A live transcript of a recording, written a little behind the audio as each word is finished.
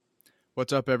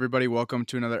What's up, everybody? Welcome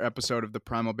to another episode of the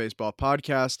Primal Baseball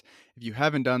Podcast. If you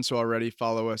haven't done so already,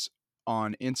 follow us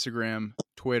on Instagram,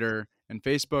 Twitter, and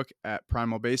Facebook at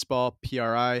Primal Baseball,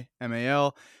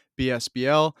 PRIMAL,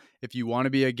 BSBL. If you want to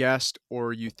be a guest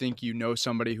or you think you know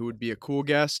somebody who would be a cool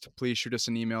guest, please shoot us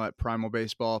an email at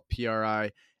primalbaseball,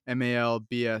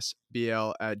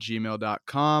 PRIMALBSBL at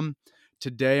gmail.com.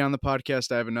 Today on the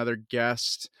podcast, I have another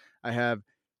guest. I have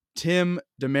Tim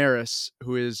Desmarais,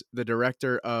 who is the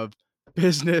director of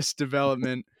business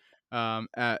development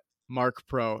at Marc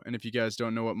Pro. And if you guys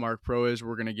don't know what Marc Pro is,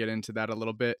 we're going to get into that a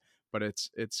little bit, but it's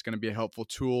going to be a helpful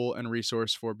tool and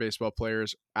resource for baseball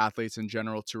players, athletes in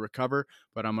general to recover.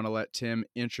 But I'm going to let Tim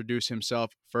introduce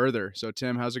himself further. So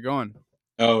Tim, how's it going?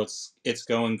 Oh, it's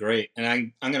going great. And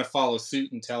I'm going to follow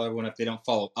suit and tell everyone if they don't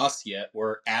follow us yet,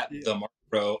 we're at Yeah. the Marc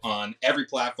Pro on every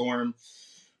platform,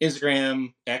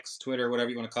 Instagram, X, Twitter, whatever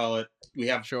you want to call it. We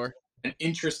have Sure. an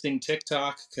interesting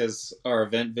TikTok because our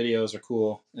event videos are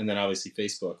cool, and then obviously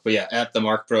Facebook. But yeah, at the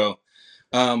Marc Pro.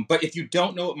 But if you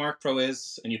don't know what Marc Pro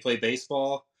is and you play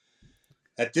baseball,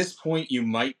 at this point you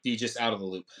might be just out of the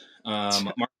loop.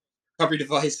 Marc recovery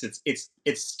device, it's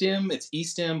STEM, it's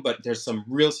eSTEM, but there's some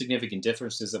real significant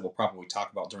differences that we'll probably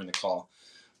talk about during the call.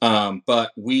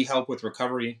 But we help with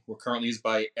recovery. We're currently used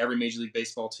by every Major League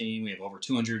Baseball team. We have over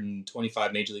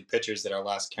 225 Major League pitchers at our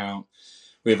last count.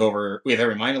 We have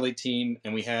every minor league team,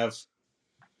 and we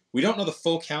don't know the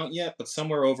full count yet, but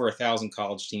somewhere over 1,000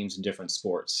 college teams in different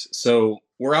sports. So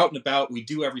we're out and about. We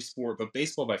do every sport, but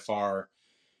baseball by far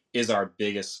is our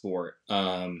biggest sport.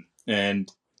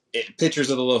 Pitchers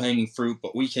are the low-hanging fruit,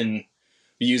 but we can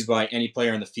be used by any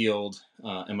player in the field.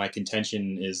 And my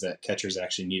contention is that catchers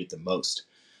actually need it the most.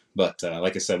 But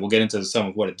like I said, we'll get into some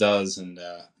of what it does and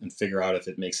figure out if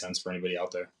it makes sense for anybody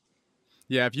out there.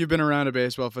 Yeah, if you've been around a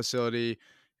baseball facility,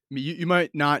 you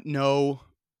might not know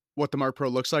what the Marc Pro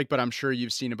looks like, but I'm sure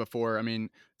you've seen it before. I mean,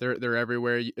 they're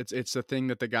everywhere. It's a thing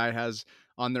that the guy has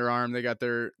on their arm. They got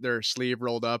their sleeve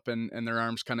rolled up and their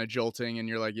arms kind of jolting, and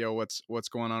you're like, yo, what's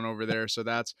going on over there? So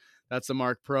that's the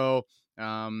Marc Pro.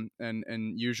 And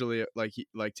usually,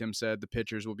 like Tim said, the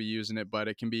pitchers will be using it, but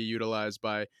it can be utilized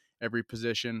by every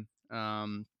position.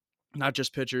 Not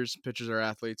just pitchers. Pitchers are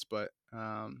athletes, but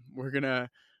we're gonna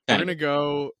Kind of.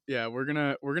 go. Yeah, we're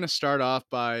gonna start off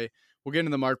by, we'll get into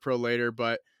the Marc Pro later,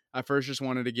 but I first just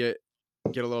wanted to get a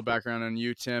little background on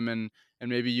you, Tim, and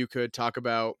maybe you could talk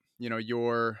about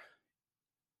your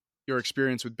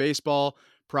experience with baseball Yeah.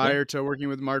 prior to working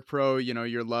with Marc Pro.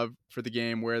 Your love for the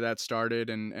game, where that started,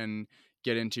 and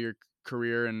get into your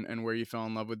career and where you fell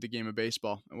in love with the game of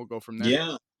baseball, and we'll go from there.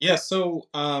 Yeah. Yeah. So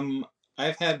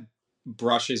I've had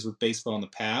brushes with baseball in the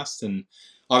past, and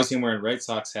obviously I'm wearing a Red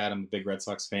Sox hat. I'm a big Red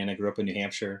Sox fan. I grew up in New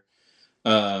Hampshire.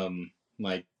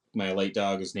 My late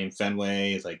dog is named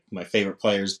Fenway. Like my favorite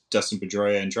players, Dustin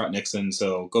Pedroia and Trot Nixon.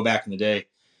 So go back in the day.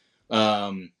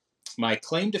 My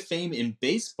claim to fame in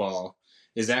baseball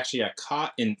is actually I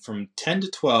caught in from 10 to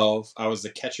 12. I was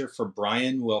the catcher for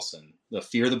Brian Wilson, the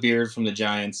Fear the Beard from the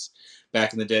Giants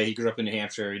back in the day. He grew up in New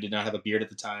Hampshire. He did not have a beard at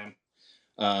the time,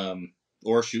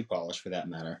 or shoe polish for that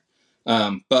matter.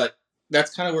 But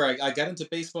that's kind of where I got into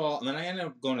baseball, and then I ended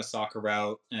up going a soccer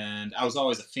route. And I was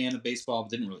always a fan of baseball,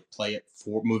 but didn't really play it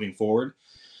for moving forward.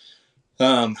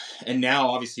 And now,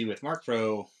 obviously, with Marc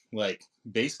Pro, like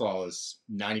baseball is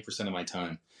 90% of my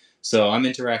time. So I'm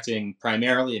interacting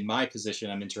primarily in my position.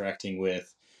 I'm interacting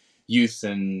with youth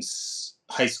and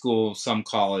high school, some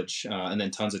college, and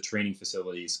then tons of training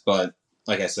facilities. But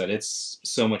like I said, it's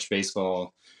so much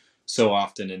baseball so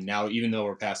often. And now, even though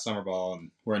we're past summer ball and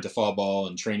we're into fall ball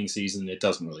and training season, it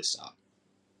doesn't really stop.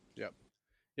 Yep.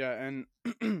 Yeah,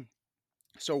 and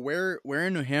so where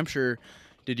in New Hampshire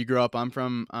did you grow up? I'm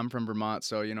from Vermont,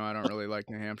 so I don't really like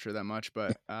New Hampshire that much,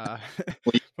 but Well,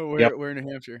 but yep. where in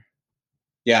New Hampshire?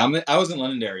 Yeah, I was in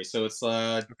Londonderry, so it's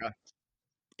Okay.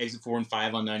 exit 4 and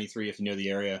 5 on 93 if you know the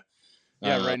area.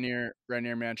 Yeah, Uh, right near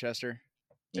Manchester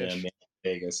yeah, ish.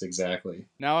 Vegas, exactly.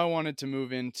 Now I wanted to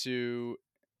move into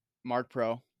Marc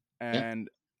Pro, Yeah. and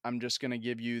I'm just gonna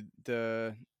give you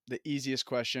the easiest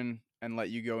question and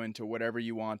let you go into whatever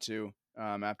you want to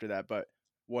after that. But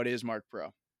what is Marc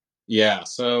Pro? Yeah.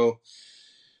 So,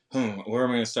 where am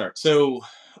I going to start? So,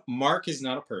 Mark is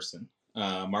not a person.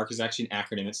 Mark is actually an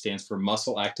acronym. It stands for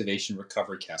Muscle Activation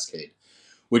Recovery Cascade,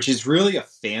 which is really a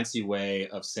fancy way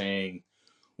of saying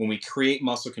when we create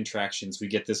muscle contractions, we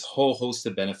get this whole host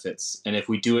of benefits. And if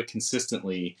we do it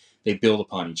consistently, they build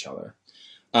upon each other.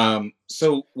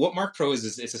 So, what Marc Pro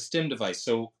is it's a stem device.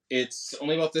 So, it's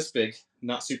only about this big,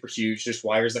 not super huge, just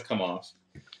wires that come off.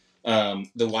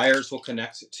 The wires will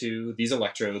connect to these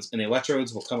electrodes, and the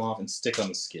electrodes will come off and stick on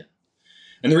the skin.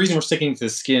 And the reason we're sticking to the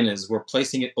skin is we're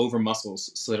placing it over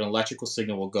muscles so that an electrical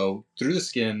signal will go through the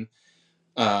skin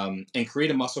and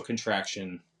create a muscle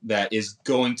contraction that is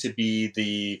going to be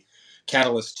the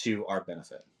catalyst to our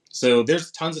benefit. So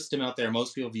there's tons of stim out there.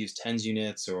 Most people have used TENS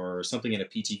units or something in a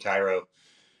PT Cairo.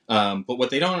 But what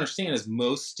they don't understand is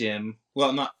most stim,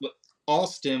 well, not all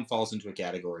stim falls into a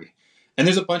category. And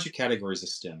there's a bunch of categories of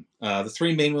stim. The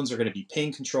three main ones are going to be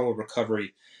pain control,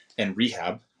 recovery, and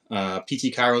rehab.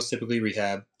 PT Cairo is typically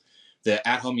rehab. The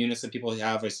at-home units that people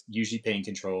have is usually pain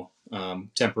control,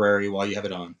 temporary while you have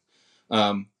it on.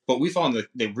 But we fall in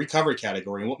the recovery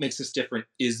category, and what makes this different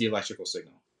is the electrical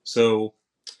signal. So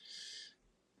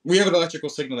we have an electrical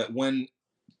signal that when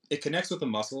it connects with the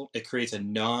muscle, it creates a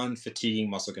non-fatiguing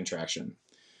muscle contraction.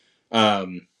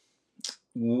 Um,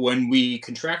 when we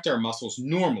contract our muscles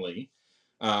normally,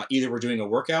 either we're doing a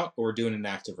workout or we're doing an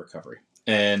active recovery.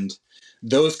 And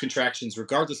those contractions,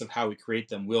 regardless of how we create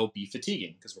them, will be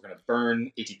fatiguing because we're going to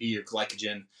burn ATP or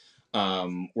glycogen.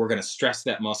 We're going to stress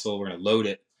that muscle. We're going to load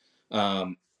it.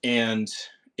 And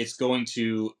it's going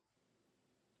to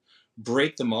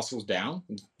break the muscles down.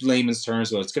 In layman's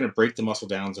terms, well, it's going to break the muscle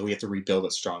down, so we have to rebuild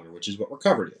it stronger, which is what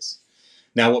recovery is.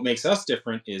 Now, what makes us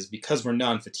different is because we're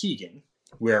non-fatiguing,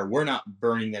 where we're not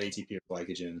burning that ATP or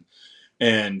glycogen,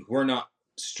 and we're not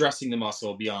stressing the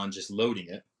muscle beyond just loading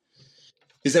it,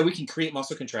 is that we can create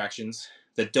muscle contractions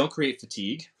that don't create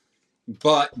fatigue,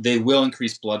 but they will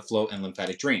increase blood flow and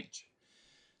lymphatic drainage.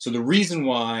 So the reason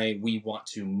why we want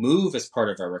to move as part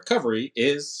of our recovery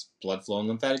is blood flow and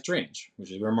lymphatic drainage,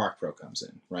 which is where Marc Pro comes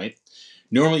in, right?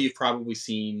 Normally, you've probably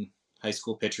seen high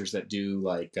school pitchers that do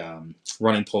like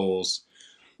running poles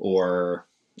or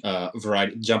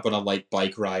variety, jump on a light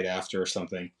bike ride after or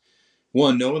something.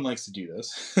 One, no one likes to do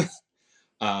this.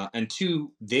 And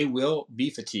two, they will be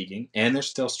fatiguing and there's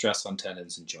still stress on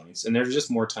tendons and joints, and there's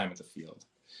just more time at the field.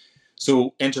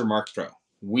 So enter Marc Pro.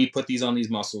 We put these on these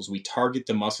muscles. We target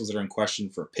the muscles that are in question.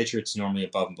 For a pitcher, it's normally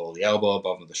above and below the elbow,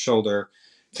 above and below the shoulder.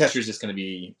 Catcher's just going to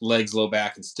be legs, low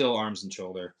back, and still arms and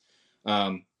shoulder.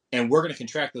 And we're going to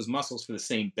contract those muscles for the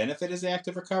same benefit as the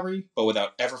active recovery, but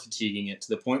without ever fatiguing it, to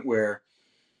the point where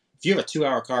if you have a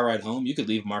 2-hour car ride home, you could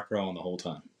leave Marc Pro on the whole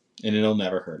time, and it'll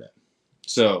never hurt it.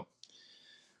 So,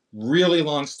 really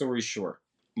long story short,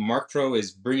 Marc Pro is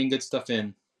bringing good stuff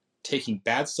in, taking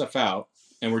bad stuff out,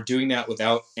 and we're doing that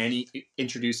without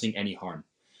introducing any harm.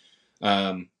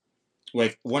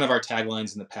 Like one of our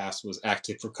taglines in the past was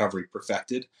 "Active Recovery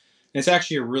Perfected," and it's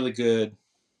actually a really good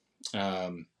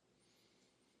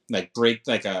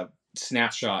like a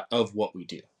snapshot of what we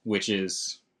do, which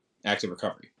is active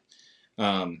recovery.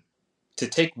 To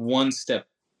take one step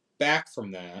back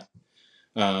from that,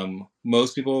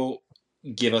 most people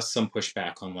give us some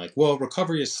pushback on like, well,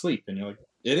 recovery is sleep, and you're like,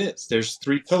 it is. There's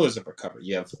 3 pillars of recovery.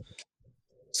 You have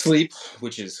sleep,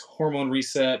 which is hormone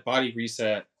reset, body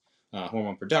reset,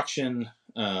 hormone production,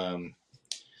 and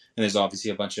there's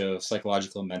obviously a bunch of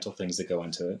psychological and mental things that go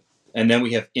into it. And then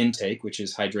we have intake, which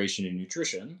is hydration and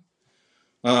nutrition.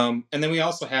 And then we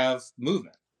also have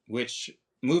movement, which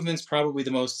movement's probably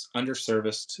the most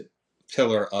underserviced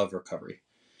pillar of recovery.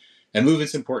 And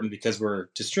movement's important because we're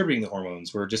distributing the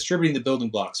hormones, we're distributing the building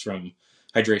blocks from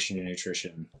hydration and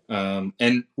nutrition,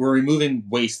 and we're removing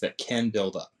waste that can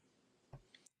build up.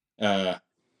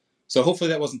 So hopefully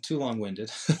that wasn't too long-winded.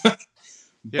 Yeah,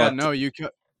 But no, yeah,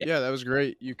 yeah, that was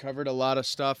great. You covered a lot of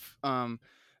stuff,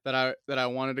 that I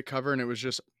wanted to cover, and it was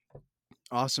just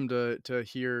awesome to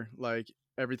hear, like,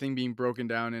 everything being broken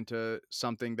down into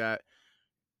something that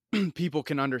people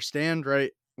can understand,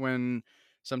 right? When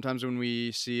sometimes when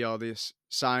we see all this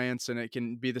science, and it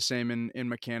can be the same in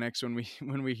mechanics, when we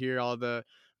when we hear all the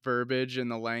verbiage and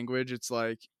the language, it's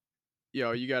like,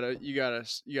 yo, you gotta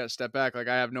step back. Like,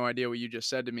 I have no idea what you just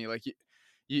said to me. Like,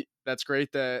 you that's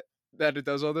great that it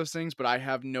does all those things, but I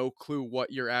have no clue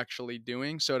what you're actually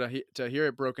doing. So to hear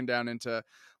it broken down into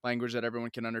language that everyone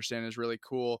can understand is really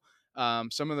cool.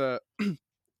 Some of the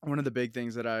one of the big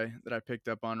things that I picked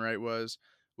up on, right, was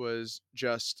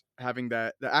just having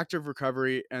that the active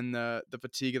recovery and the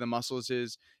fatigue of the muscles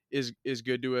is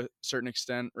good to a certain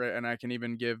extent, right? And I can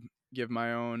even give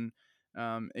my own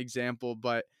example,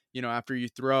 but after you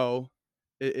throw,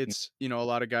 it's a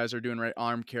lot of guys are doing, right,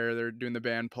 arm care, they're doing the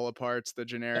band pull aparts, the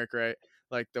generic, right,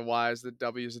 like the Y's, the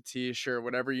W's, the T's, sure,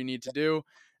 whatever you need to do.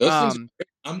 those things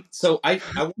are um great. So I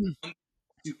want to be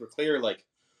super clear. Like,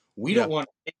 we yeah, don't want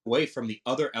to take away from the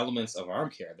other elements of arm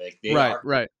care. Like, they right, are.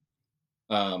 right,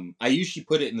 I usually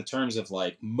put it in the terms of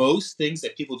like most things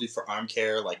that people do for arm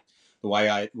care, like the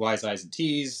Y's, I's, and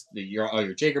T's, all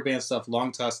your Jager band stuff,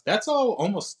 long tusk. That's all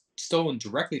almost stolen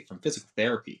directly from physical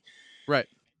therapy. right,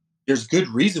 There's good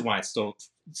reason why it's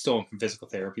stolen from physical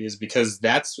therapy is because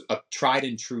that's a tried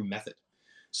and true method.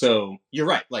 So you're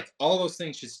right. Like all those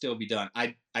things should still be done.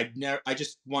 I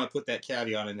just want to put that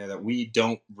caveat in there that we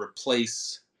don't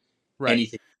replace Right.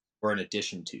 anything or an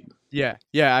addition to. Yeah,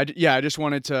 yeah, I just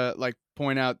wanted to, like,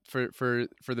 point out for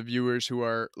the viewers who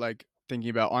are, like, thinking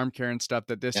about arm care and stuff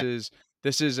that Yeah.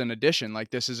 this is an addition,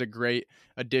 like, this is a great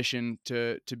addition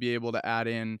to be able to add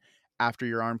in after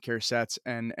your arm care sets,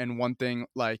 and one thing,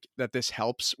 like, that this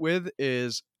helps with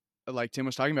is, like Tim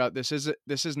was talking about, this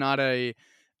is not a,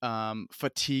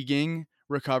 fatiguing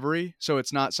recovery, so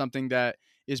it's not something that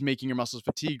is making your muscles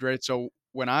fatigued, right? So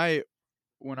I'm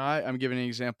giving an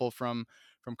example from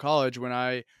college when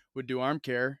I would do arm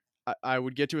care, I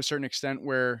would get to a certain extent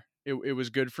where it was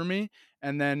good for me,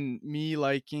 and then me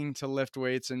liking to lift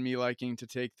weights and me liking to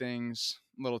take things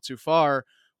a little too far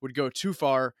would go too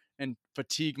far and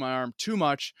fatigue my arm too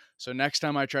much. So next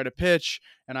time I try to pitch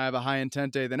and I have a high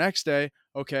intent day the next day,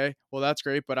 okay, well that's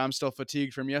great, but I'm still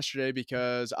fatigued from yesterday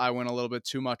because I went a little bit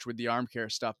too much with the arm care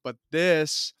stuff. But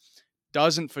this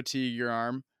doesn't fatigue your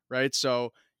arm, right?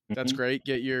 So that's Hmm. great.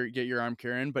 Get your arm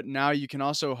care in, but now you can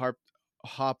also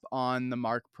hop on the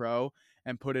Mark Pro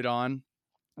and put it on,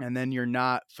 and then you're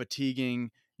not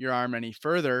fatiguing your arm any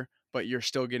further, but you're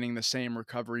still getting the same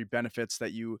recovery benefits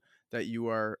that you're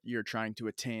trying to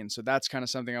attain. So that's kind of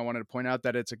something I wanted to point out,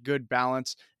 that it's a good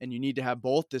balance and you need to have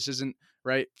both. This isn't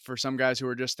right for some guys who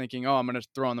are just thinking, "Oh, I'm going to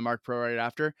throw on the Mark Pro right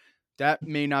after." That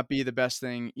may not be the best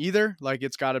thing either. Like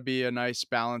it's got to be a nice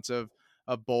balance of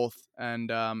both. And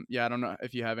yeah, I don't know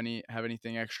if you have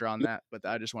anything extra on that, but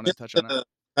I just wanted Just to touch on that. to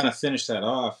kind of finish that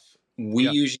off, we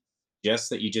Yeah. usually suggest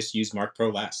that you just use Mark Pro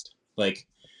last. Like,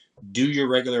 do your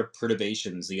regular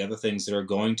perturbations, the other things that are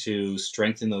going to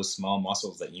strengthen those small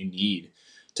muscles that you need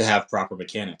to have proper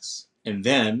mechanics. And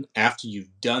then after you've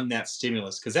done that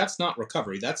stimulus, because that's not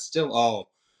recovery, that's still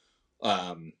all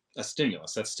a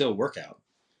stimulus, that's still workout.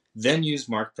 Then use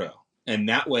Mark Pro. And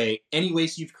that way, any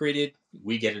waste you've created,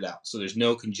 we get it out. So there's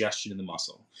no congestion in the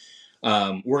muscle.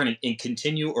 We're going to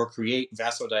continue or create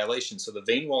vasodilation. So the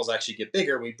vein walls actually get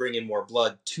bigger. We bring in more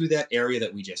blood to that area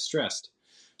that we just stressed.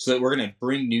 So that we're going to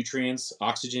bring nutrients,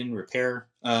 oxygen, repair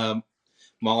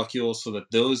molecules so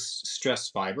that those stress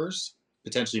fibers,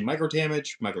 potentially micro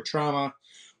damage, micro trauma,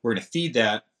 we're going to feed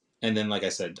that. And then, like I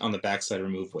said, on the backside,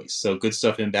 remove waste. So good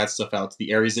stuff in, bad stuff out to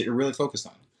the areas that you're really focused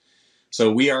on.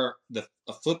 So we are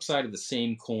a flip side of the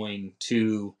same coin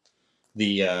to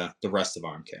the rest of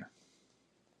arm care.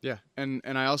 Yeah, and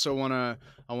I also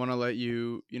I wanna let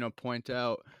you, you know, point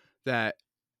out that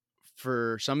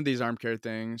for some of these arm care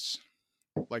things,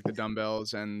 like the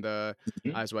dumbbells and the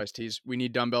Mhm. eyes wise tees, we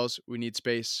need dumbbells, we need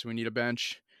space, we need a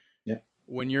bench. Yeah.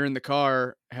 When you're in the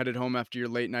car headed home after your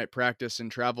late night practice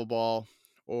and travel ball,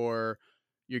 or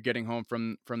you're getting home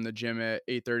from the gym at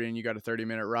 8:30 and you got a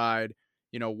 30-minute ride,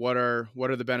 you know, what are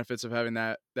the benefits of having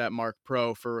that Mark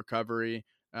Pro for recovery?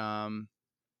 On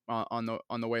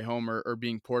the way home, or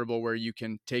being portable where you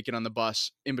can take it on the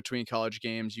bus in between college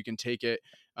games, you can take it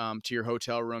to your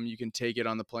hotel room, you can take it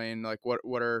on the plane. Like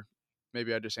what are,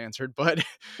 maybe I just answered, but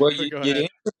Well, but go you ahead.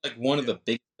 answered like one of Yeah, the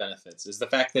big benefits is the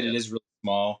fact that yeah, it is really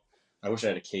small. I wish I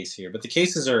had a case here, but the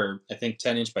cases are I think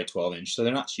 10 inch by 12 inch, so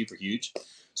they're not super huge.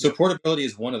 So yeah, portability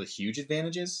is one of the huge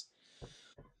advantages.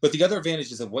 But the other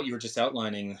advantages of what you were just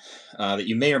outlining, that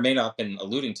you may or may not have been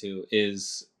alluding to,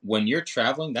 is when you're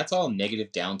traveling, that's all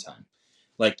negative downtime.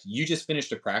 Like you just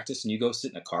finished a practice and you go sit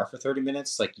in a car for 30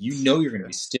 minutes, like you know you're going to yeah,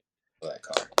 be stiff for that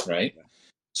car, right? yeah,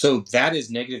 So that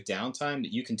is negative downtime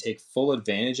that you can take full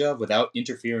advantage of without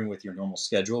interfering with your normal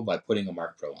schedule by putting a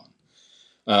Mark Pro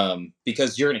on.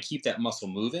 Because you're going to keep that muscle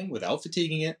moving without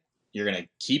fatiguing it. You're going to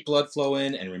keep blood flow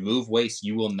in and remove waste.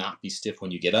 You will not be stiff when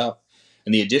you get up.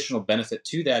 And the additional benefit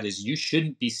to that is you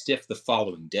shouldn't be stiff the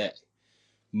following day.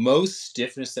 Most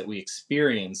stiffness that we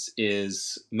experience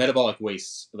is metabolic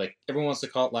waste. Like everyone wants to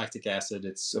call it lactic acid.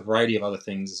 It's a variety of other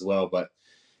things as well. But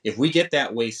if we get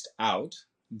that waste out,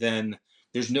 then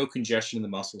there's no congestion in the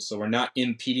muscles. So we're not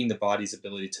impeding the body's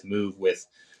ability to move with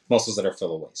muscles that are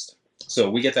full of waste.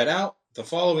 So we get that out. The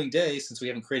following day, since we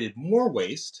haven't created more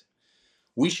waste,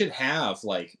 we should have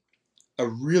like a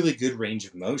really good range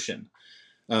of motion.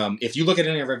 If you look at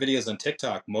any of our videos on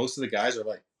TikTok, most of the guys are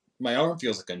like, my arm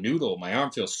feels like a noodle. My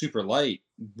arm feels super light.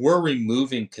 We're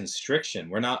removing constriction.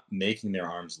 We're not making their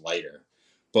arms lighter,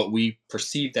 but we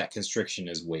perceive that constriction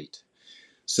as weight.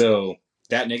 So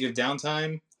that negative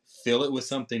downtime, fill it with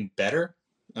something better,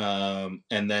 and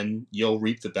then you'll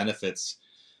reap the benefits.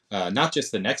 Not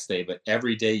just the next day, but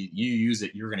every day you use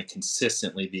it, you're going to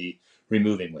consistently be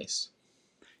removing waste.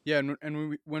 yeah.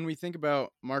 And when we think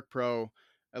about Mark Pro,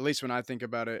 at least when I think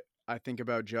about it, I think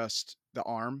about just the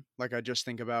arm. Like, I just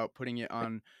think about putting it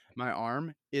on my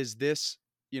arm. Is this,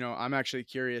 I'm actually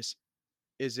curious,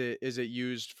 is it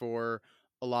used for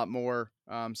a lot more,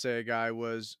 say a guy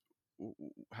was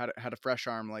had a fresh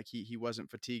arm, like he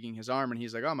wasn't fatiguing his arm and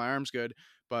he's like, "Oh, my arm's good,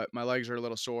 but my legs are a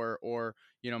little sore," or,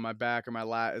 my back or my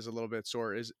lat is a little bit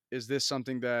sore. Is this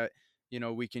something that,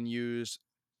 we can use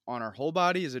on our whole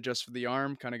body? Is it just for the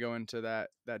arm? Kind of go into that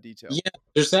detail. Yeah,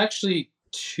 there's actually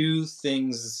two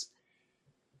things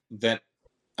that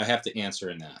I have to answer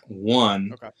in that.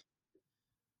 One, Okay.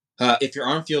 if your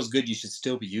arm feels good, you should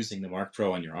still be using the Mark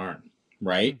Pro on your arm,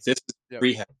 right? Mm, This is yep.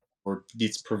 rehab or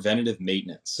it's preventative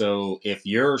maintenance. So if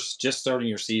you're just starting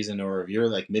your season or if you're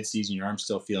like mid-season, your arm's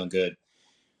still feeling good,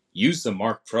 use the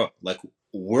Mark Pro. Like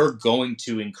we're going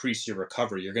to increase your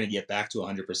recovery. You're going to get back to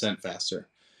 100% faster.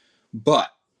 But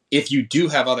if you do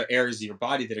have other areas of your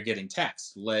body that are getting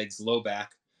taxed, legs, low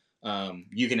back,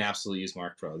 you can absolutely use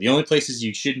Mark Pro. The only places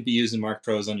you shouldn't be using Mark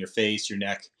Pro is on your face, your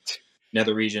neck,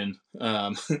 nether region.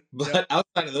 Yep. But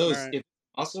outside of All those, right. if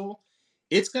muscle,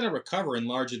 it's going to recover in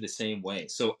largely the same way.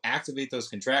 So activate those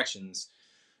contractions,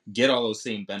 get all those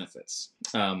same benefits.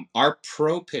 Our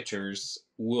pro pitchers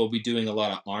will be doing a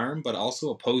lot of arm, but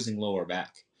also opposing lower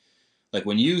back. Like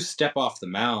when you step off the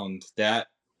mound, that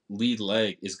lead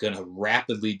leg is going to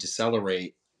rapidly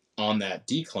decelerate on that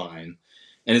decline,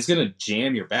 and it's going to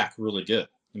jam your back really good.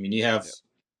 I mean, you have Yep.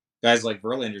 guys like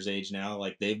Verlander's age now,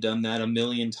 like they've done that a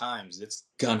million times. It's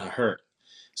gonna hurt.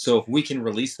 So if we can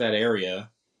release that area,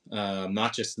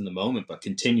 not just in the moment, but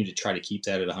continue to try to keep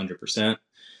that at 100%,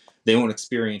 they won't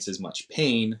experience as much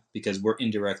pain because we're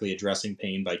indirectly addressing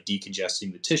pain by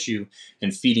decongesting the tissue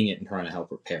and feeding it and trying to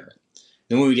help repair it.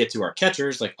 Then when we get to our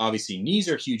catchers, like obviously knees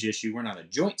are a huge issue. We're not a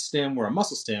joint stem, we're a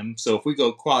muscle stem. So if we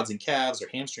go quads and calves or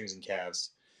hamstrings and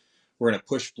calves, we're going to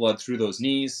push blood through those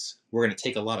knees. We're going to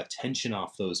take a lot of tension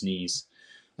off those knees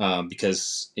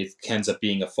because it ends up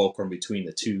being a fulcrum between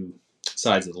the two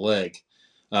sides of the leg.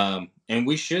 And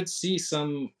we should see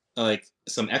some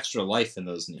extra life in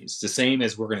those knees, the same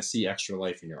as we're going to see extra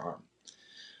life in your arm.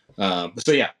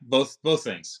 So yeah, both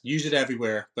things. Use it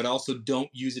everywhere, but also don't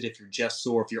use it if you're just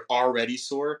sore. If you're already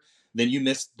sore, then you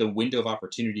miss the window of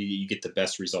opportunity that you get the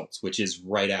best results, which is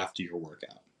right after your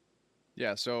workout.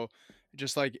 Yeah, so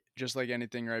just like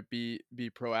anything, right? Be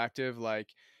proactive. Like,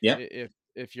 Yep.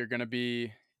 if you're gonna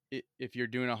be, if you're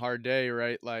doing a hard day,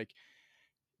 right? Like,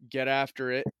 get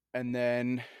after it and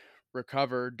then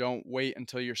recover. Don't wait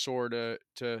until you're sore to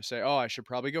say, "Oh, I should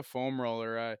probably go foam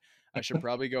roller. I should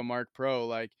probably go Mark Pro."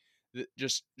 Like,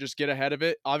 just get ahead of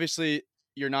it. Obviously,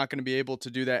 you're not going to be able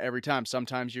to do that every time.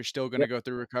 Sometimes you're still going to Yep. go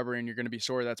through recovery and you're going to be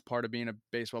sore. That's part of being a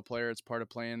baseball player. It's part of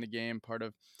playing the game. Part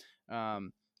of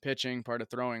um, pitching. Part of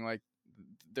throwing. Like,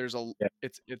 there's a Yep.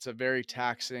 it's a very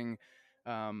taxing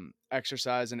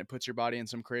exercise and it puts your body in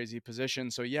some crazy position.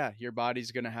 So yeah, your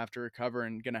body's going to have to recover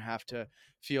and going to have to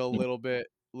feel a little bit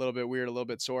weird, a little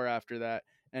bit sore after that.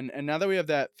 And now that we have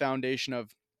that foundation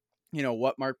of,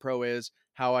 what Mark Pro is,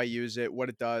 how I use it, what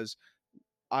it does,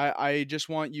 I just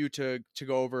want you to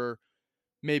go over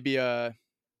maybe a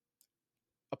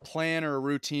plan or a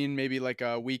routine, maybe like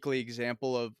a weekly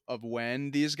example of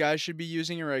when these guys should be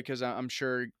using it, right? Because I'm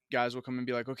sure guys will come and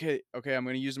be like, okay, I'm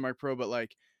going to use the Mark Pro, but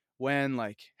like when,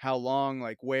 like how long,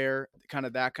 like where, kind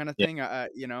of that kind of Yeah.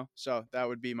 thing. So that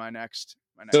would be my So next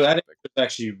that topic. answer is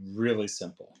actually really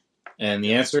simple. And the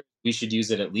Yep. answer is we should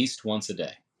use it at least once a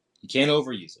day. You can't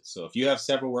overuse it. So if you have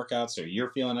several workouts or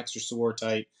you're feeling extra sore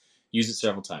tight, use it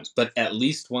several times, but at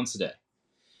least once a day.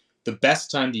 The best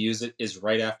time to use it is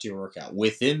right after your workout,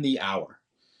 within the hour.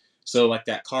 So like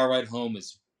that car ride home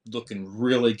is looking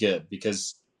really good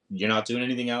because you're not doing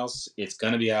anything else. It's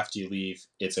going to be after you leave.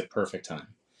 It's a perfect time.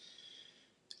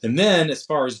 And then, as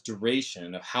far as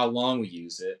duration of how long we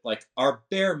use it, like our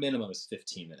bare minimum is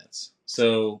 15 minutes.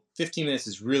 So 15 minutes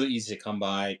is really easy to come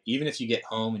by. Even if you get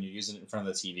home and you're using it in front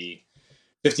of the TV,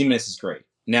 15 minutes is great.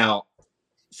 Now,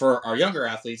 for our younger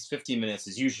athletes, 15 minutes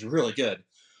is usually really good.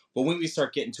 But when we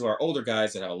start getting to our older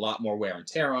guys that have a lot more wear and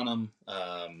tear on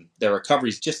them, their recovery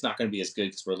is just not going to be as good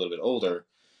because we're a little bit older.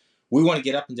 We want to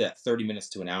get up into that 30 minutes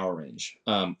to an hour range.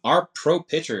 Our pro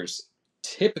pitchers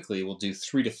typically will do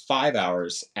 3 to 5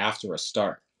 hours after a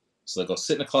start. So they'll go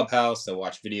sit in a clubhouse, they'll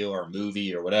watch video or a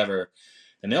movie or whatever,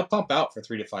 and they'll pump out for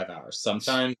 3 to 5 hours.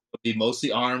 Sometimes it'll be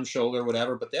mostly arm, shoulder,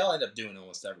 whatever, but they'll end up doing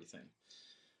almost everything.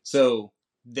 So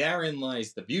therein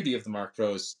lies the beauty of the Mark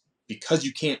Pros. Because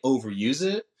you can't overuse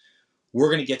it, we're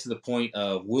going to get to the point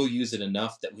of we'll use it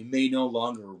enough that we may no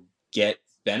longer get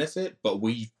benefit, but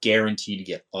we guarantee to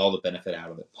get all the benefit out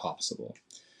of it possible.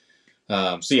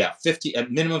 So yeah, 50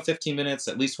 at minimum 15 minutes,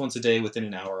 at least once a day within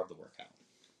an hour of the workout.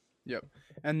 Yep.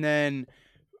 And then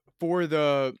for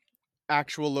the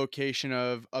actual location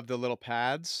of the little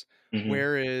pads, Hmm.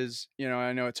 where is,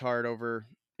 I know it's hard over,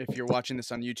 if you're watching this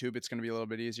on YouTube, it's gonna be a little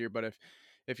bit easier, but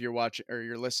if you're watching or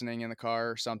you're listening in the car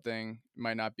or something, it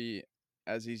might not be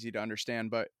as easy to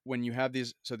understand. But when you have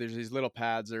these, so there's these little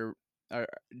pads, do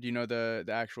you know the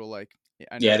actual, like,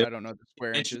 Yeah, I don't know the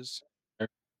square inches.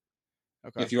 inches.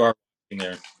 Okay. If you are watching,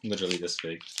 they're literally this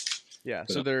big. Yeah,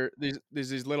 But so there's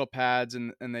these little pads,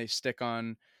 and they stick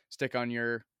on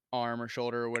your arm or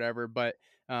shoulder or whatever. But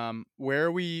where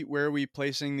are we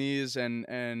placing these,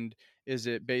 and is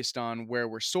it based on where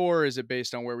we're sore? Is it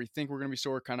based on where we think we're gonna be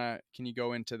sore? Kind of, can you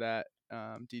go into that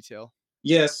detail?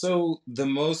 yeah, so the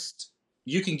most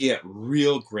you can get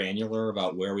real granular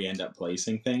about where we end up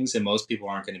placing things, and most people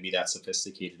aren't going to be that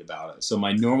sophisticated about it. So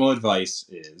my normal advice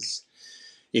is,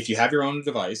 if you have your own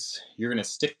device, you're going to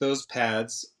stick those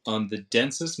pads on the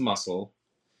densest muscle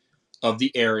of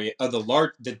the area of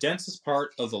the densest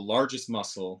part of the largest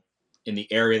muscle in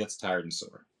the area that's tired and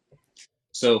sore.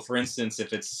 So for instance,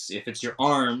 if it's your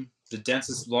arm, the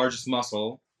densest largest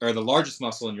muscle, or the largest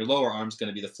muscle in your lower arm, is going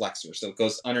to be the flexor. So it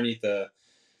goes underneath the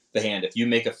hand. If you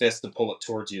make a fist to pull it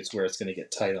towards you, it's where it's going to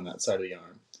get tight on that side of the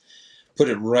arm. Put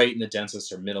it right in the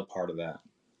densest or middle part of that.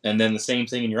 And then the same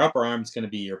thing in your upper arm is going to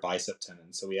be your bicep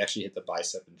tendon. So we actually hit the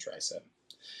bicep and tricep.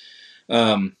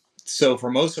 So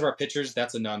for most of our pitchers,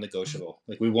 that's a non-negotiable.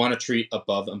 Like, we want to treat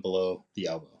above and below the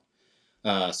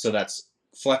elbow. So that's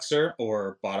flexor,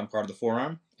 or bottom part of the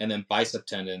forearm, and then bicep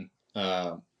tendon,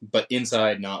 but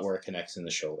inside, not where it connects in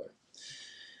the shoulder.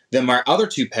 Then my other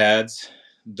two pads,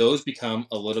 those become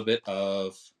a little bit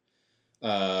of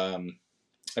um,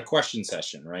 a question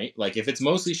session, right? Like, if it's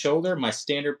mostly shoulder, my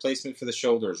standard placement for the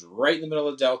shoulder is right in the middle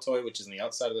of the deltoid, which is on the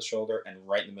outside of the shoulder, and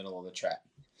right in the middle of the trap.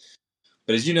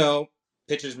 But as you know,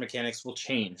 pitchers' mechanics will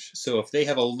change. So if they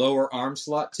have a lower arm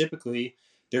slot, typically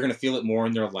they're going to feel it more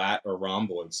in their lat or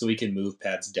rhomboid. So we can move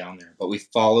pads down there. But we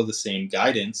follow the same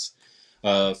guidance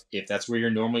of, if that's where you're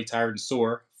normally tired and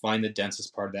sore, find the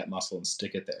densest part of that muscle and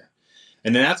stick it there.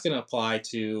 And then that's going to apply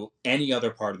to any other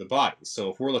part of the body.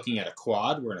 So if we're looking at a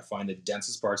quad, we're going to find the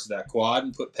densest parts of that quad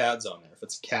and put pads on there. If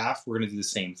it's a calf, we're going to do the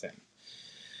same thing.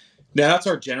 Now, that's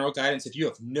our general guidance if you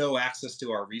have no access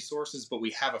to our resources, but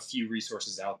we have a few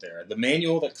resources out there. The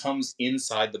manual that comes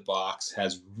inside the box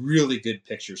has really good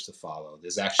pictures to follow.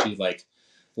 There's actually, like,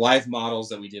 live models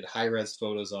that we did high res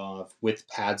photos of with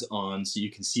pads on, so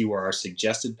you can see where our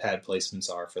suggested pad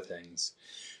placements are for things.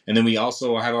 And then we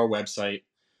also have our website.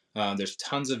 There's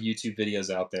tons of YouTube videos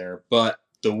out there, but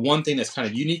the one thing that's kind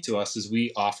of unique to us is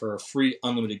we offer free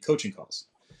unlimited coaching calls.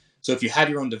 So if you have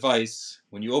your own device,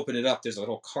 when you open it up, there's a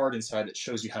little card inside that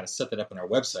shows you how to set that up on our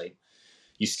website.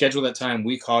 You schedule that time,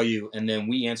 we call you, and then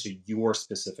we answer your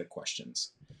specific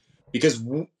questions. Because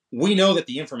we know that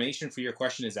the information for your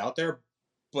question is out there,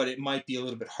 but it might be a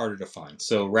little bit harder to find.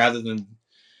 So rather than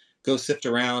go sift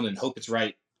around and hope it's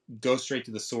right, go straight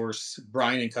to the source.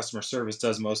 Brian in customer service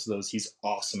does most of those. He's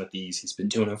awesome at these. He's been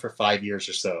doing them for 5 years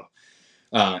or so.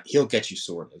 He'll get you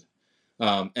sorted.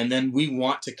 And then we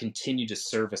want to continue to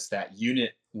service that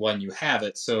unit when you have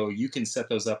it, so you can set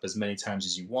those up as many times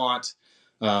as you want.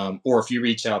 Or if you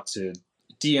reach out to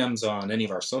DMs on any of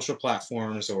our social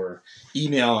platforms or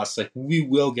email us, like, we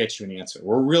will get you an answer.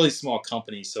 We're a really small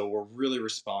company, so we're really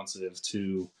responsive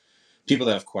to people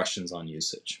that have questions on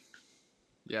usage.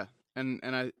 Yeah, and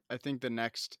I think the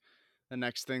next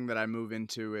thing that I move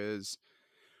into is,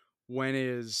 when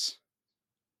is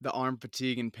the arm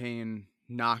fatigue and pain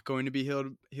not going to be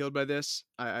healed by this?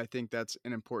 I think that's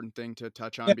an important thing to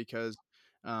touch Yeah. on, because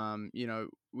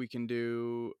we can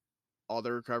do all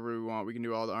the recovery we want, we can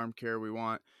do all the arm care we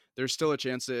want. There's still a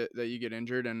chance that you get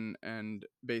injured, and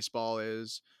baseball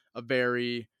is a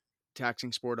very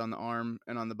taxing sport on the arm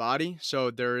and on the body.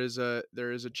 So there is a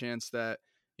chance that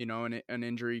an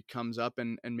injury comes up,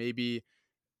 and maybe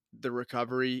the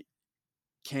recovery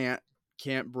can't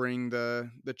can't bring the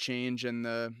change and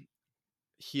the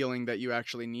healing that you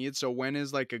actually need. So when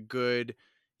is, like, a good,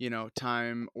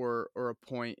 time or a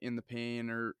point in the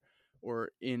pain, or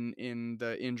in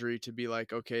the injury, to be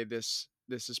like, okay, this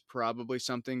is probably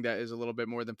something that is a little bit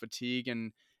more than fatigue,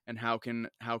 and how can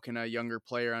a younger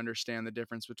player understand the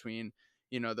difference between,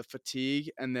 the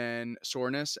fatigue and then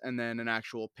soreness, and then an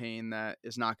actual pain that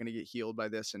is not going to get healed by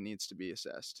this and needs to be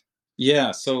assessed.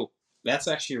 Yeah, so that's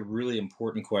actually a really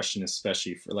important question,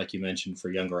 especially for, like you mentioned,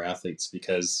 for younger athletes,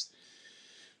 because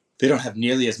they don't have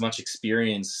nearly as much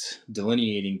experience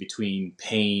delineating between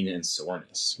pain and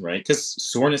soreness, right? Because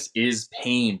soreness is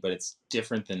pain, but it's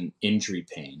different than injury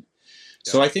pain.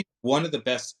 Yep. So I think one of the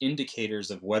best indicators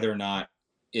of whether or not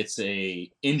it's a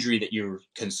injury that you're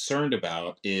concerned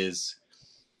about is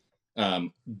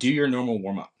Do your normal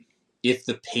warm up. If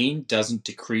the pain doesn't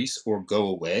decrease or go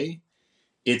away,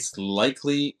 it's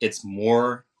likely it's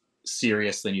more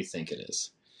serious than you think it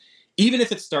is. Even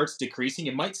if it starts decreasing,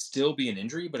 it might still be an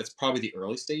injury, but it's probably the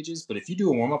early stages. But if you do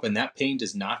a warm up and that pain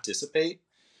does not dissipate,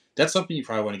 that's something you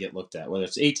probably want to get looked at, whether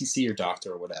it's ATC or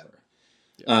doctor or whatever.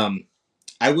 Yeah. Um,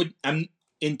 I'm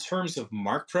in terms of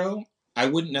Mark Pro, I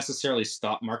wouldn't necessarily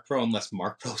stop Mark Pro unless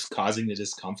Mark Pro is causing the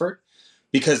discomfort,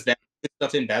 because that good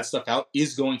stuff in, bad stuff out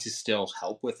is going to still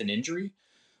help with an injury,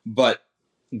 but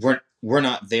we're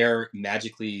not there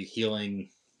magically healing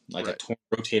like a Right. torn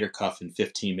rotator cuff in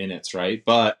 15 minutes, right?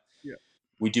 But Yeah.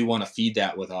 we do want to feed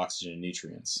that with oxygen and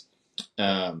nutrients. Right.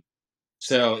 Um,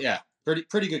 so yeah,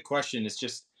 pretty good question. It's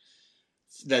just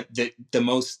that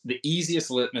the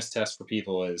easiest litmus test for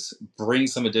people is bring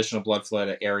some additional blood flow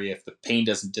to that area. If the pain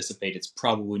doesn't dissipate, it's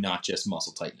probably not just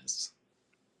muscle tightness.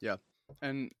 Yeah.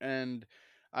 And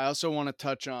I also want to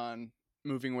touch on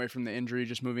moving away from the injury,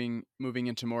 just moving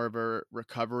into more of a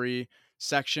recovery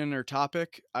section or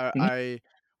topic. Mhm. I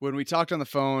when we talked on the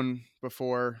phone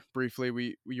before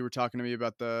briefly, you were talking to me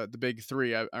about the big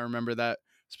three. I remember that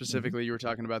Mhm. specifically. You were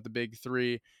talking about the big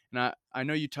three, and I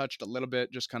know you touched a little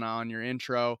bit just kind of on your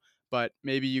intro, but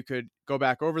maybe you could go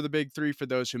back over the big three for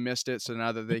those who missed it, so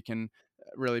now that they can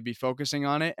really be focusing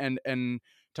on it and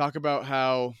talk about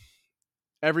how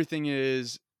everything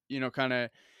is, kind of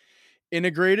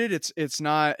integrated. It's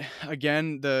not,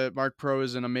 again, the Mark Pro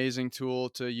is an amazing tool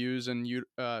to use and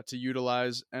to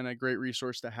utilize and a great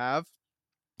resource to have.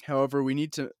 However, we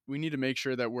need to make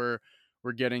sure that we're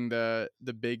getting the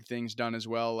big things done as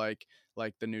well, like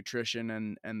the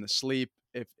nutrition and the sleep.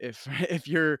 If if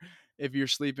you're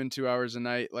sleeping 2 hours a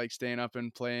night, like staying up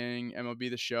and playing MLB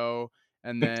The Show,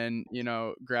 and then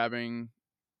grabbing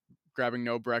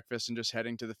no breakfast and just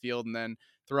heading to the field and then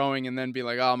throwing and then be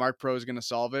like, oh, Mark Pro is going to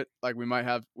solve it. Like we might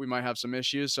have some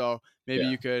issues. So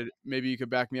Yeah, maybe you could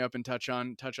back me up and touch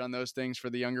on those things for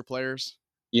the younger players.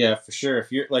 yeah, for sure.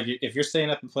 If you're staying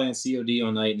up and playing COD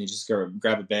all night and you just go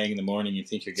grab a bang in the morning and you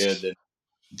think you're good, then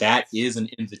that is an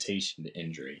invitation to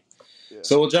injury. Yeah.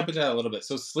 So we'll jump into that a little bit.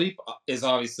 So sleep is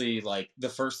obviously like the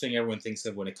first thing everyone thinks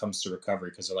of when it comes to recovery,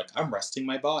 because they're like, I'm resting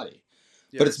my body.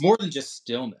 But Yep. it's more than just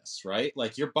stillness, right?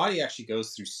 Like your body actually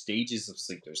goes through stages of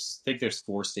sleep. I think there's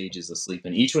 4 stages of sleep,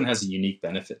 and each one has a unique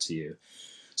benefit to you.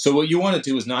 So what you want to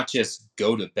do is not just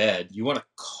go to bed. You want to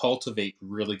cultivate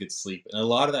really good sleep, and a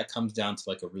lot of that comes down to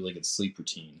like a really good sleep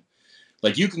routine.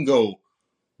 Like you can go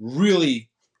really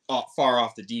far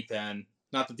off the deep end.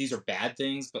 Not that these are bad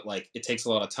things, but like it takes a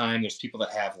lot of time. There's people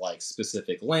that have like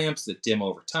specific lamps that dim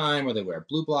over time, or they wear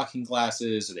blue blocking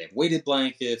glasses, or they have weighted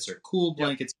blankets or cool Yep.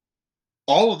 blankets.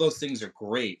 All of those things are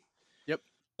great, Yep.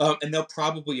 and they'll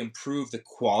probably improve the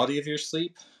quality of your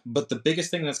sleep. But the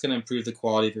biggest thing that's going to improve the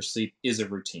quality of your sleep is a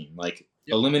routine. Like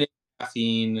Yep. eliminate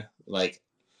caffeine, like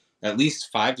at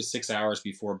least 5 to 6 hours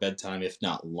before bedtime, if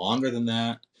not longer than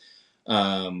that.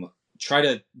 Try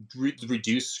to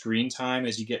reduce screen time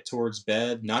as you get towards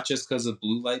bed, not just because of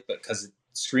blue light, but because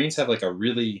screens have like a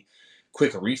really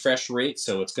quick refresh rate,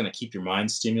 so it's going to keep your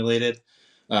mind stimulated.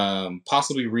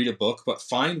 Possibly read a book, but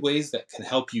find ways that can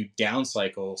help you down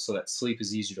cycle so that sleep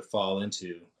is easier to fall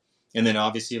into. And then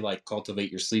obviously, like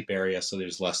cultivate your sleep area so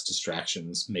there's less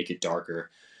distractions. Make it darker.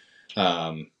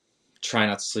 Um, Try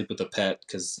not to sleep with a pet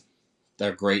because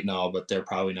they're great and all, but they're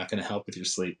probably not going to help with your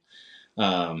sleep.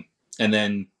 Um, and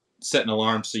then set an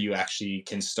alarm so you actually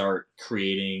can start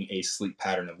creating a sleep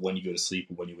pattern of when you go to sleep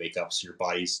and when you wake up, so your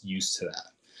body's used to that.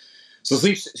 So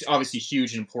sleep's obviously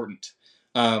huge and important.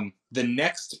 The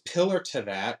next pillar to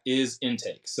that is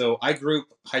intake. So I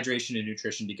group hydration and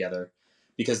nutrition together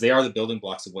because they are the building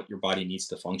blocks of what your body needs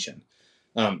to function.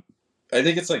 Um, I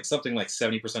think it's like something like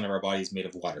 70% of our body is made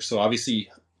of water. So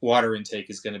obviously water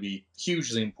intake is going to be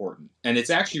hugely important. And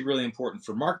it's actually really important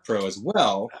for Mark Pro as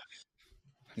well.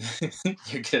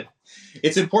 You're good.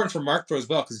 It's important for Mark Pro as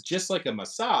well because just like a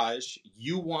massage,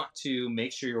 you want to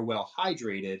make sure you're well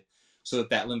hydrated so that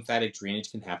that lymphatic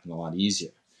drainage can happen a lot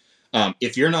easier.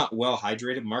 If you're not well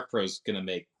hydrated, Mark Pro is going to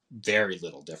make very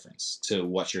little difference to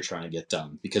what you're trying to get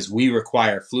done because we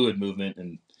require fluid movement,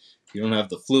 and if you don't have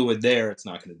the fluid there, it's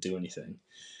not going to do anything.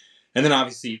 And then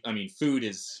obviously, I mean, food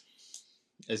is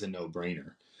a no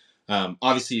brainer.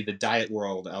 Obviously, the diet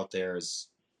world out there is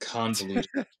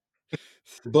convoluted.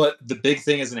 But the big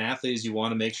thing as an athlete is you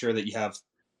want to make sure that you have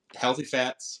healthy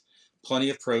fats, plenty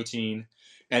of protein,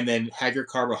 and then have your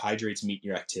carbohydrates meet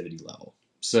your activity level.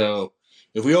 So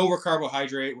if we over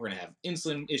carbohydrate, we're going to have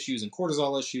insulin issues and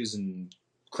cortisol issues and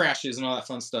crashes and all that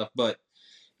fun stuff. But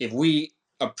if we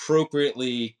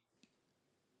appropriately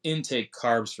intake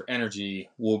carbs for energy,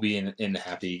 we'll be in the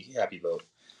happy boat.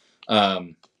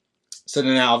 Um, so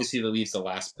then now obviously that leaves the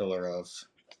last pillar of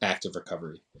active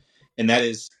recovery, and that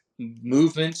is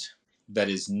movement that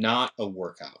is not a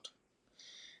workout.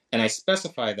 And I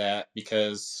specify that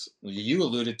because you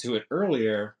alluded to it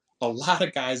earlier. A lot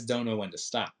of guys don't know when to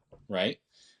stop, right?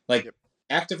 Like Yep.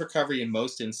 active recovery in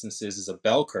most instances is a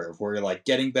bell curve where you're like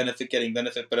getting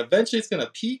benefit, but eventually it's going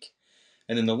to peak.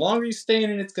 And then the longer you stay in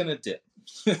it, it's going to dip.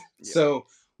 Yep. So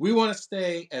we want to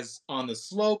stay as on the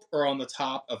slope or on the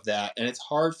top of that. And it's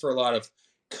hard for a lot of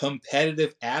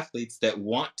competitive athletes that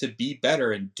want to be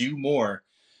better and do more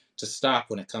to stop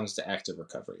when it comes to active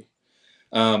recovery.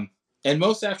 Um, and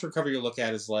most after recovery you look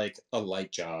at is like a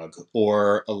light jog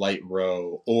or a light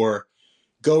row or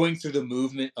going through the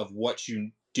movement of what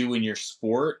you do in your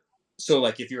sport. So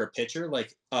like if you're a pitcher,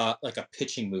 like a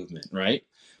pitching movement, right?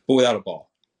 But without a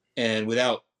ball and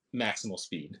without maximal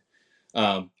speed.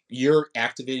 You're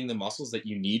activating the muscles that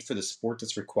you need for the sport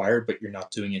that's required, but you're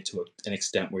not doing it to an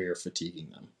extent where you're fatiguing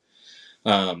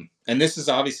them. And this is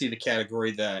obviously the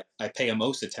category that I pay a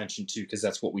most attention to because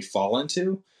that's what we fall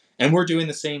into. And we're doing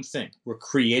the same thing. We're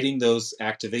creating those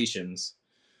activations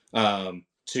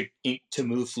to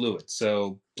move fluid,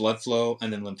 so blood flow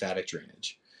and then lymphatic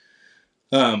drainage.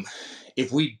 Um,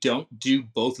 if we don't do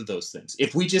both of those things,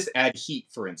 if we just add heat,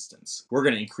 for instance, we're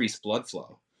going to increase blood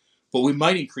flow, but we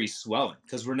might increase swelling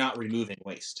because we're not removing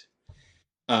waste.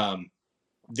 Um,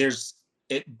 there's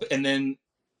it, and then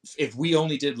if we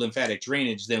only did lymphatic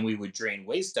drainage, then we would drain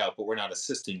waste out, but we're not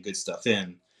assisting good stuff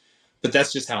in. But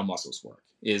that's just how muscles work.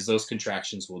 Is those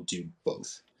contractions will do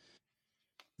both.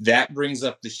 That brings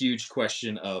up the huge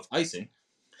question of icing,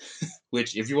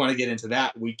 which if you want to get into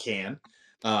that, we can.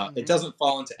 It Hmm. doesn't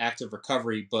fall into active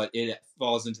recovery, but it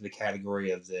falls into the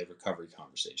category of the recovery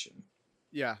conversation.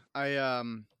 Yeah, I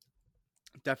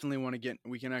definitely want to get.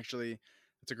 We can actually.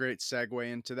 It's a great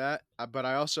segue into that. But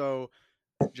I also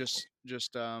just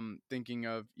thinking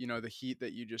of the heat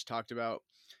that you just talked about.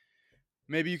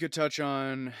 Maybe you could touch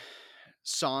on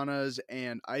saunas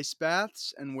and ice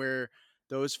baths and where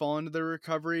those fall into the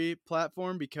recovery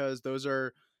platform because those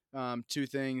are two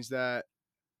things that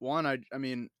one I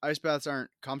mean ice baths aren't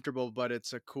comfortable but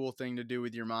it's a cool thing to do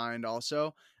with your mind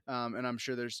also, and I'm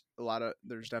sure there's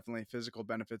definitely physical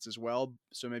benefits as well,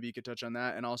 so maybe you could touch on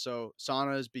that, and also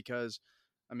saunas because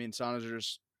I mean saunas are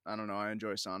just I don't know, I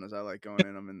enjoy saunas, I like going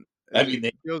in them, and I mean,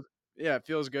 it feels yeah, it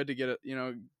feels good to get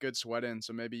a good sweat in,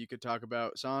 so maybe you could talk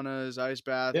about saunas, ice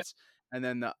yeah, baths, and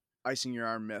then the icing your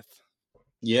arm myth.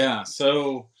 yeah.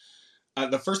 So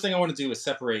the first thing I want to do is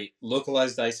separate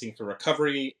localized icing for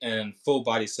recovery and full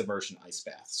body submersion ice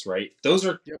baths. Right? Those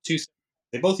are Yep. two.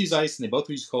 They both use ice and they both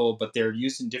use cold, but they're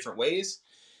used in different ways.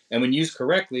 And when used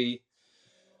correctly,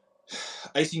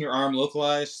 icing your arm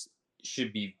localized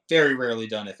should be very rarely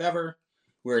done, if ever.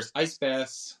 Whereas ice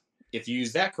baths, if you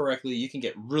use that correctly, you can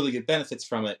get really good benefits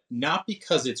from it, not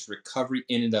because it's recovery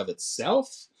in and of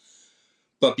itself,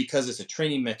 but because it's a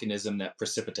training mechanism that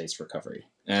precipitates recovery.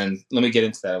 And let me get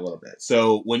into that a little bit.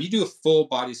 So, when you do a full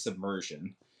body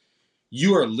submersion,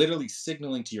 you are literally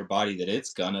signaling to your body that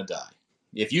it's gonna die.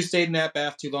 If you stayed in that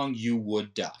bath too long, you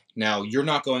would die. Now, you're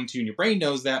not going to, and your brain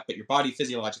knows that, but your body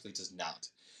physiologically does not.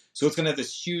 So it's going to have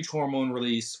this huge hormone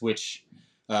release, which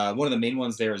one of the main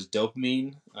ones there is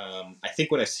dopamine. I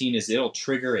think what I've seen is it'll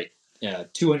trigger a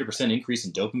 200% increase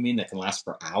in dopamine that can last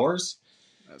for hours.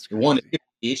 That's One, crazy. if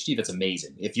you're ADHD, that's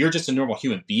amazing. If you're just a normal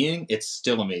human being, it's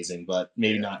still amazing, but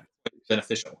maybe Yeah. not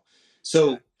beneficial. Yeah.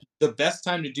 So the best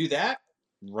time to do that,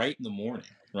 right in the morning,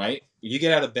 right? You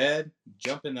get out of bed,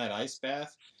 jump in that ice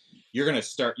bath. You're gonna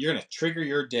trigger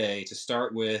your day to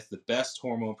start with the best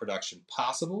hormone production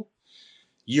possible.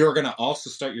 You're gonna also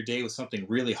start your day with something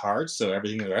really hard, so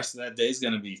everything the rest of that day is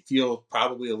gonna be feel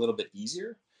probably a little bit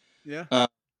easier. Yeah. Uh,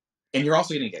 and you're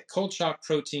also going to get cold shock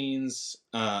proteins.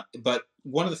 But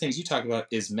one of the things you talk about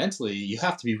is mentally, you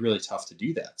have to be really tough to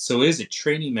do that. So it is a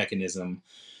training mechanism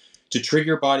to trigger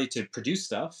your body to produce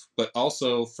stuff, but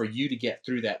also for you to get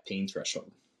through that pain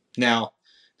threshold. Now,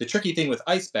 the tricky thing with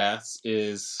ice baths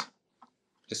is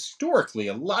historically,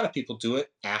 a lot of people do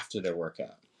it after their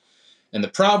workout. And the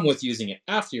problem with using it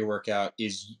after your workout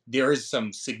is there is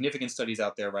some significant studies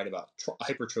out there, right, about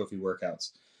hypertrophy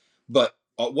workouts, but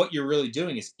what you're really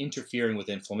doing is interfering with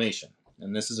inflammation.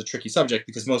 And this is a tricky subject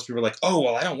because most people are like, oh,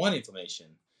 well, I don't want inflammation.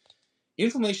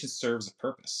 Inflammation serves a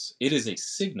purpose. It is a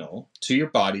signal to your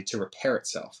body to repair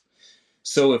itself.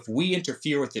 So if we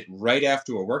interfere with it right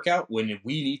after a workout, when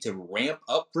we need to ramp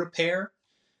up repair,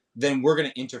 then we're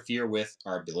going to interfere with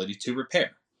our ability to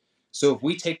repair. So if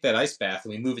we take that ice bath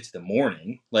and we move it to the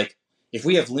morning, like if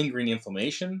we have lingering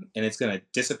inflammation and it's going to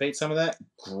dissipate some of that,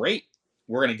 great.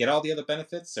 We're going to get all the other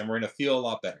benefits and we're going to feel a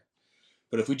lot better.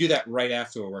 But if we do that right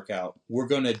after a workout, we're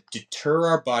going to deter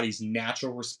our body's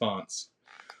natural response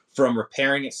from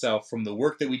repairing itself from the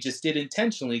work that we just did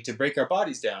intentionally to break our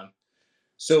bodies down.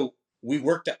 So we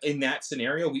worked in that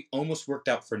scenario, we almost worked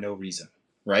out for no reason,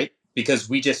 right? Because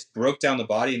we just broke down the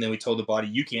body and then we told the body,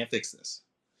 you can't fix this.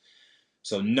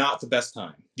 So, not the best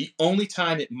time. The only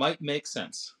time it might make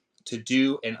sense to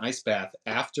do an ice bath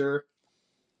after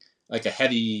like a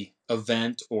heavy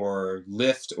event or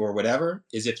lift or whatever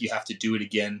is if you have to do it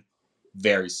again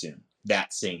very soon,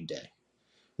 that same day.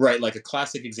 Right, like a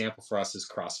classic example for us is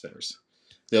CrossFitters.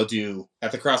 They'll do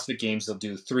at the CrossFit Games, they'll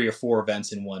do 3 or 4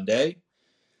 events in one day.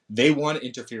 They want to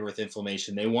interfere with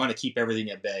inflammation. They want to keep everything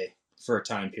at bay for a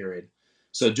time period.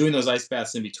 So doing those ice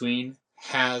baths in between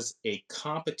has a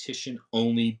competition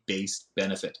only based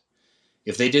benefit.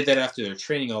 If they did that after their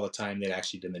training all the time, they'd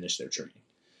actually diminish their training.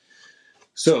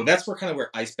 So that's where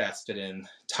ice baths fit in.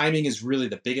 Timing is really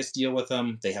the biggest deal with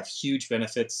them. They have huge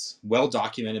benefits, well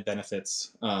documented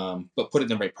benefits, but put it in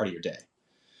the right part of your day.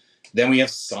 Then we have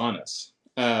saunas.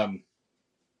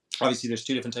 Obviously, there's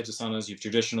 2 different types of saunas. You have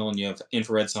traditional and you have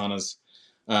infrared saunas.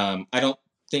 I don't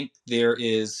think there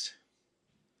is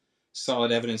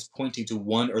solid evidence pointing to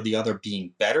one or the other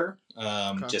being better,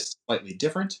 Okay. just slightly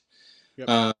different. Yep.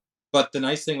 Uh, but the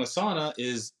nice thing with sauna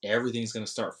is everything's going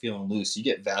to start feeling loose. You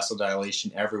get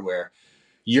vasodilation everywhere.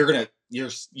 You're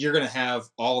gonna have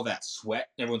all of that sweat.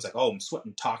 Everyone's like, "Oh, I'm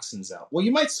sweating toxins out." Well,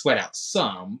 you might sweat out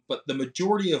some, but the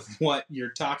majority of what your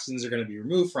toxins are going to be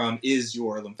removed from is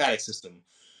your lymphatic system.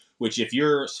 Which, if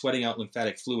you're sweating out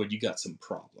lymphatic fluid, you got some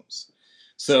problems.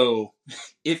 So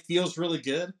it feels really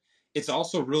good. It's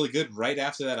also really good right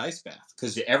after that ice bath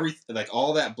because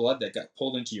all that blood that got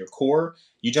pulled into your core,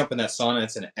 you jump in that sauna,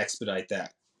 it's going to expedite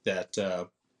that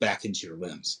back into your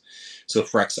limbs. So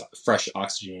fresh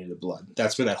oxygenated blood.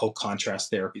 That's where that whole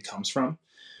contrast therapy comes from.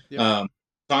 Yep. Um,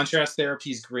 Contrast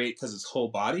therapy is great because it's whole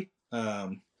body,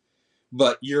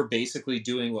 but you're basically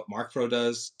doing what Marc Pro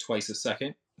does twice a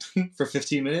second for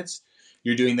 15 minutes.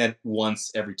 You're doing that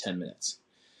once every 10 minutes.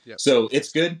 Yep. So it's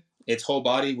good. It's whole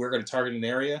body. We're going to target an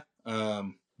area,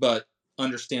 but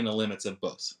understand the limits of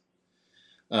both.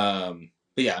 But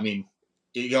yeah, I mean,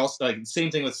 you also like same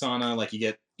thing with sauna. Like you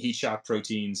get heat shock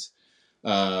proteins.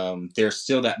 There's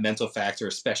still that mental factor,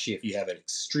 especially if you have an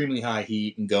extremely high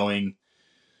heat and going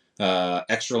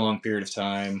extra long period of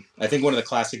time. I think one of the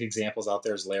classic examples out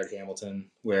there is Laird Hamilton,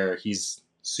 where he's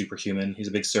superhuman. He's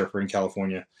a big surfer in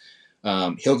California.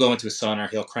 He'll go into a sauna.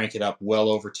 He'll crank it up well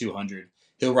over 200.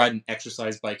 He'll ride an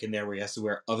exercise bike in there where he has to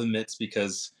wear oven mitts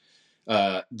because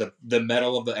the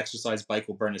metal of the exercise bike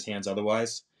will burn his hands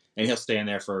otherwise. And he'll stay in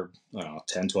there for, I don't know,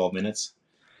 10, 12 minutes.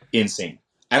 Insane.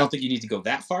 I don't think you need to go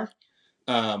that far.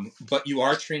 But you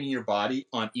are training your body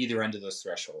on either end of those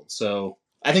thresholds. So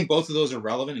I think both of those are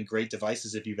relevant and great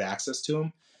devices if you've access to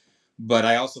them. But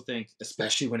I also think,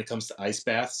 especially when it comes to ice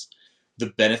baths,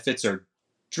 the benefits are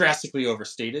drastically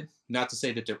overstated. Not to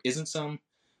say that there isn't some,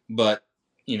 but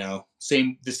the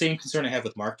same concern I have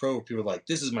with Marc Pro, where people are like,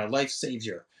 "This is my life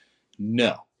savior."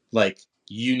 No, like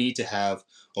you need to have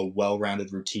a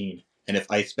well-rounded routine, and if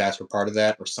ice baths were part of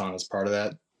that or saunas part of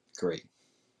that, great.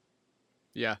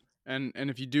 Yeah. And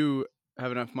if you do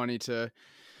have enough money to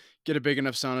get a big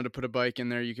enough sauna to put a bike in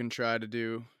there, you can try to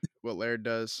do what Laird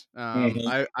does. Mm-hmm.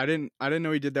 I didn't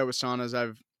know he did that with saunas.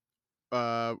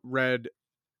 I've read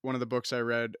one of the books I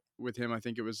read with him. I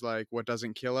think it was like What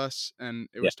Doesn't Kill Us, and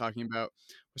it Yeah. was talking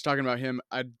about him.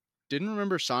 I didn't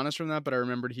remember saunas from that, but I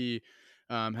remembered he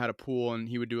had a pool and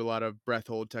he would do a lot of breath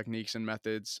hold techniques and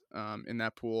methods in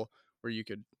that pool where you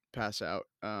could pass out.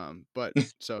 But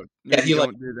so Yeah, maybe he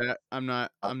like don't do that. I'm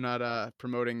not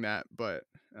promoting that, but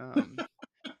um,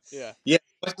 yeah. yeah.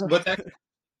 What that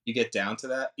you get down to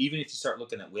that, even if you start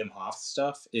looking at Wim Hof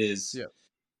stuff, is Yep.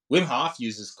 Wim Hof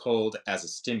uses cold as a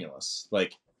stimulus.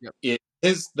 Like Yep.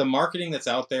 the marketing that's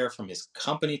out there from his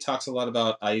company talks a lot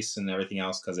about ice and everything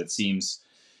else because it seems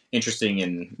interesting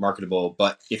and marketable.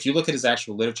 But if you look at his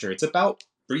actual literature, it's about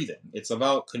breathing. It's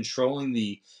about controlling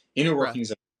the inner Breath.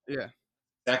 workings of Yeah. Yeah.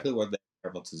 exactly what the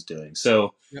intervals is doing.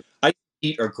 So Yep. ice and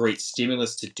heat are great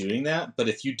stimulus to doing that. But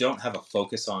if you don't have a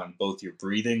focus on both your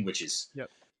breathing, which is Yep.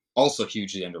 also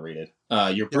hugely underrated. Your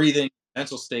Yep. breathing,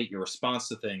 mental state, your response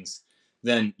to things,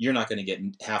 then you're not going to get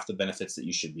half the benefits that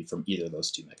you should be from either of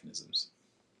those two mechanisms.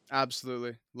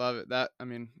 Absolutely. Love it. I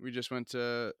mean, we just went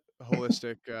to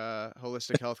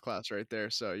holistic health class right there.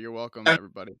 So you're welcome,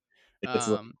 everybody. It's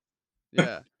like, Um,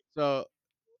 yeah. So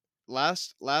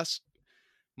last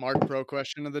Mark Pro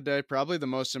question of the day, probably the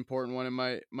most important one.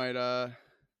 It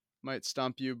might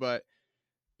stump you, but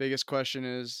biggest question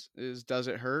is does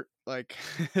it hurt? Like,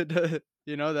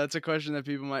 that's a question that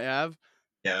people might have.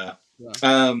 yeah.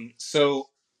 Yeah. So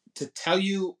to tell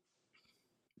you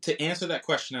to answer that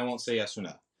question, I won't say yes or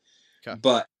no, Okay.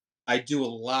 but I do a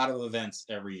lot of events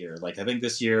every year. Like I think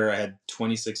this year I had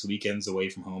 26 weekends away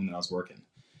from home that I was working,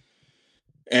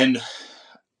 and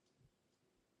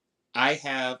I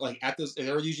have like at those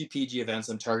they're usually PG events.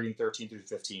 I'm targeting 13 through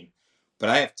 15, but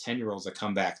I have 10-year-olds that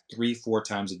come back 3, 4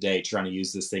 times a day trying to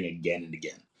use this thing again and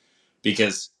again.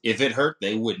 Because if it hurt,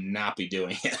 they would not be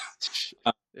doing it.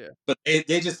 Yeah. But they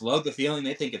just love the feeling.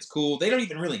 They think it's cool. They don't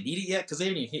even really need it yet because they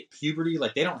haven't even hit puberty.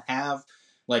 Like they don't have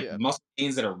like Yeah. muscle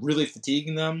pains that are really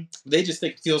fatiguing them. They just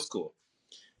think it feels cool.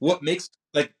 Yep. What makes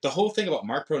like the whole thing about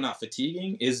Mark Pro not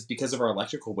fatiguing is because of our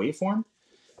electrical waveform,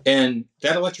 and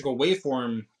that electrical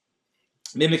waveform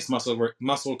mimics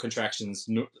muscle contractions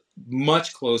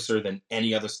much closer than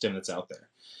any other stim that's out there.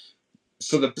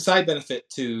 So the side benefit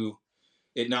to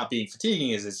it not being fatiguing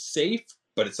is it's safe,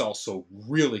 but it's also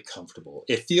really comfortable.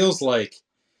 It feels like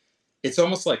it's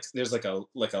almost like there's like a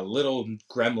little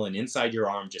gremlin inside your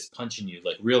arm just punching you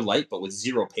like real light, but with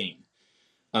zero pain.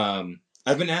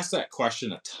 I've been asked that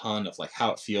question a ton of like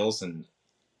how it feels, and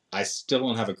I still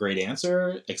don't have a great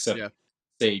answer except Yeah.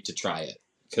 say to try it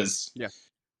because Yeah.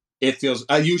 it feels.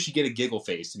 I usually get a giggle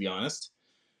face to be honest.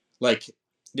 Like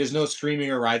there's no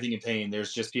screaming or writhing in pain.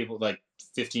 There's just people like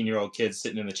 15-year-old kids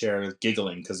sitting in the chair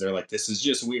giggling because they're like, "This is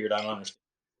just weird. I don't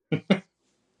understand."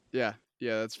 Yeah.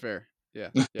 Yeah, that's fair. Yeah.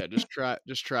 Yeah, just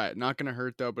try it. Not gonna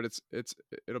hurt though, but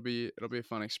it'll be a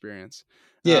fun experience.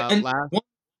 Yeah, and Last one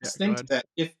Yeah, last go thing to ahead.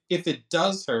 that, if it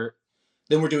does hurt,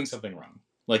 then we're doing something wrong.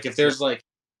 Like if Yep. there's like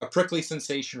a prickly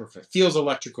sensation, or if it feels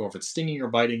electrical, or if it's stinging or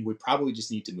biting, we probably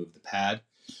just need to move the pad.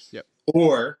 Yep.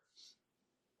 Or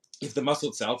if the muscle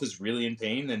itself is really in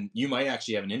pain, then you might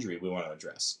actually have an injury we want to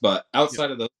address. But Yep.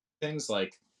 outside of those things,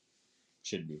 like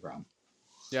shouldn't be a problem.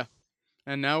 Yeah.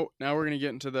 And now we're gonna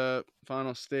get into the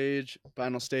final stage of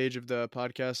the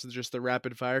podcast, is just the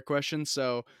rapid fire questions.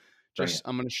 So Bring just it.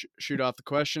 I'm gonna shoot off the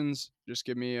questions. Just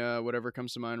give me whatever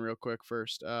comes to mind real quick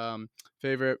first.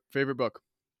 Favorite book.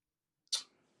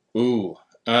 Ooh.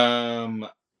 Um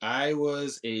I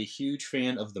was a huge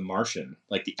fan of The Martian,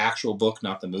 like the actual book,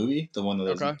 not the movie, the one that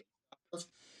was Okay.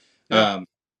 Yeah. Um,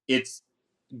 it's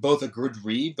both a good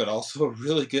read, but also a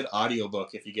really good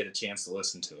audiobook if you get a chance to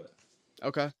listen to it.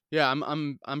 Okay. Yeah,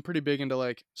 I'm pretty big into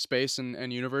like space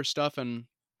and universe stuff, and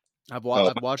Oh, I've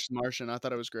watched The Martian. I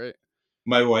thought it was great.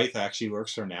 my wife actually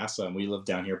works for NASA, and we live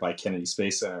down here by Kennedy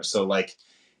Space Center. So, like,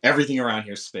 everything around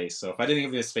here is space. So, if I didn't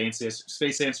give you a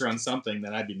space answer on something,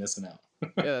 then I'd be missing out.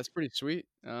 Yeah, that's pretty sweet.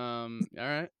 All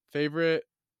right. Favorite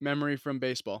memory from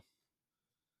baseball.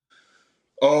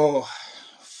 Oh,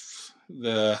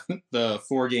 the the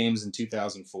 4 games in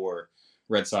 2004,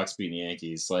 Red Sox beating the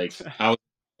Yankees. Like, I was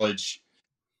in college.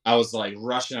 I was like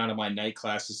rushing out of my night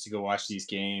classes to go watch these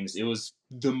games. It was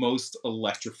the most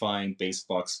electrifying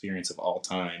baseball experience of all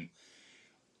time.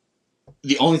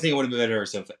 The only thing that would have been better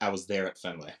is if I was there at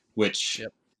Fenway, which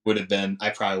Yep. would have been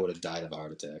I probably would have died of a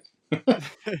heart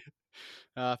attack.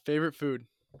 Favorite food.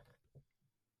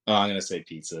 Oh, I'm gonna say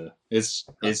pizza.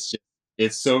 Okay.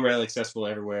 It's so readily accessible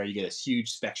everywhere. You get a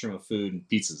huge spectrum of food, and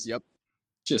pizza's Yep.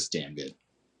 just damn good.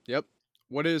 Yep.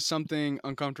 What is something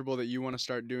uncomfortable that you want to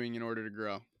start doing in order to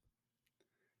grow?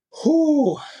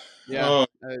 Whew. Yeah, Oh,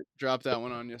 I dropped that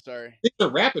one on you. Sorry. these are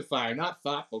rapid fire, not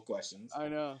thoughtful questions. I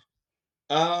know.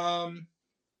 Um,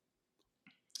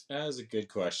 that is a good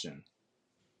question.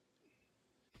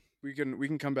 We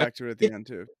can come I- back to it at the it- end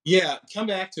too. yeah, come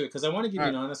back to it because I want to give All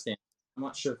you right. an honest answer. I'm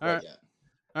not sure All quite right. yet.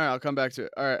 All right. I'll come back to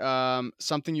it. All right.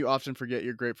 Something you often forget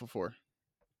you're grateful for.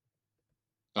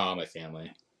 Oh, my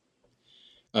family.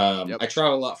 Yep. I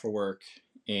travel a lot for work,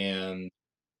 and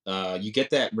you get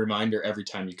that reminder every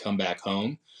time you come back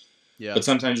home. Yeah. But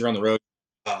sometimes you're on the road.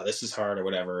 Oh, this is hard or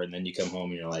whatever, and then you come home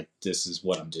and you're like, this is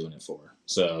what I'm doing it for.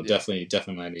 So Yeah.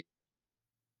 definitely my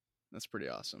That's pretty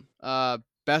awesome.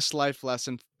 Best life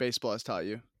lesson baseball has taught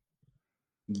you.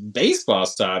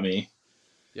 baseball's taught me.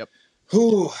 Yep.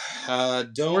 Who Or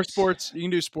don't sports. You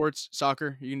can do sports,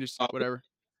 soccer. You can do uh, whatever.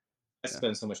 I Yeah.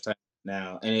 spend so much time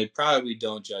now, and it probably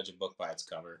don't judge a book by its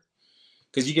cover.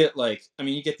 Because you get like, I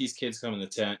mean, you get these kids coming to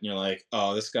the tent, and you're like,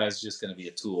 oh, this guy's just gonna be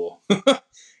a tool,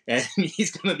 and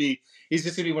he's just gonna be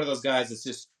one of those guys that's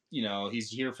just he's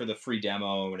here for the free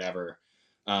demo or whatever.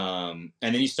 And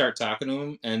then you start talking to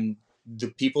him, and the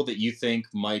people that you think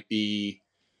might be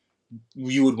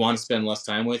you would want to spend less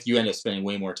time with, you end up spending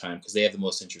way more time because they have the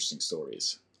most interesting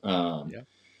stories. Yeah.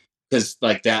 Because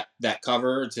like that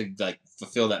cover to like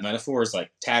fulfill that metaphor is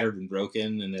like tattered and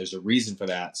broken, and there's a reason for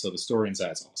that. So the story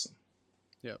inside is awesome.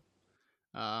 Yep.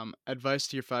 Advice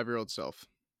to your 5-year-old self.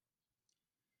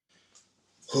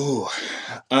 Ooh.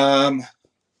 Um,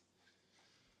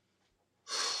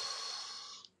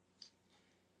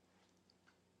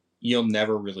 you'll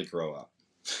never really grow up.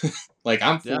 Like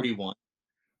I'm Yeah. 41,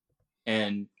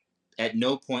 and at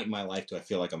no point in my life do I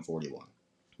feel like I'm 41,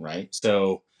 right?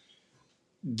 So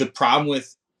the problem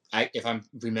with if I'm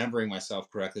remembering myself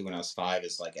correctly when I was 5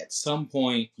 is like at some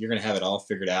point you're gonna have it all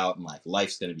figured out and like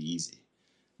life's gonna be easy.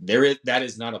 That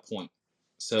is not a point.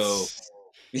 So Oh,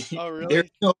 there's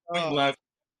really? no point in Oh, life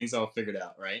things all figured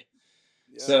out, right?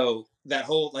 yeah. So that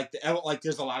whole like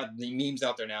there's a lot of the memes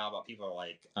out there now about people are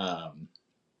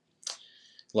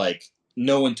like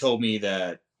no one told me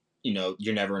that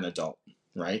you're never an adult,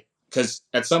 right? Because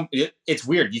it's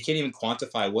weird, you can't even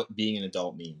quantify what being an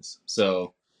adult means.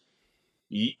 So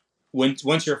you, once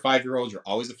you're a 5-year old, you're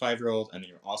always a 5-year old, and then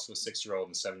you're also a 6-year old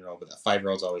and a 7-year old, but that 5-year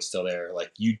old's always still there.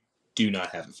 Like you do not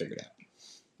have it figured out.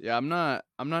 Yeah, I'm not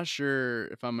sure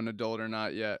if I'm an adult or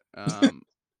not yet. I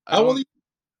How old are don't you?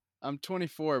 I'm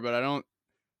 24, but I don't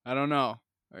know.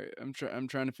 I'm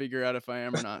trying to figure out if I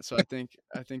am or not. So I think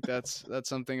that's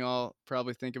something I'll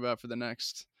probably think about for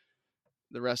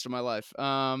the rest of my life.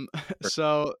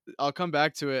 So I'll come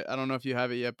back to it. I don't know if you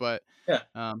have it yet, but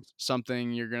Yeah.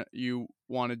 something you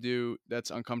want to do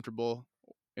that's uncomfortable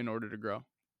in order to grow.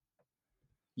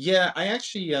 Yeah, I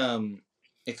actually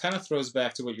it kind of throws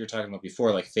back to what you were talking about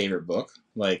before, like favorite book.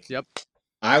 Like Yep.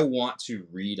 I want to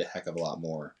read a heck of a lot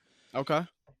more. Okay.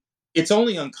 It's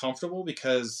only uncomfortable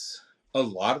because a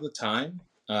lot of the time,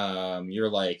 you're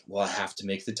like, well, I have to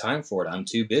make the time for it. I'm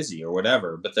too busy or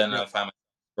whatever. But then Yep. I find myself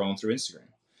scrolling through Instagram.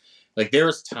 Like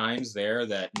there's times there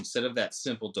that instead of that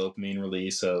simple dopamine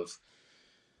release of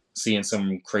seeing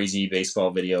some crazy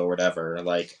baseball video or whatever,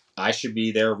 like I should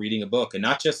be there reading a book and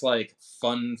not just like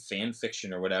fun fan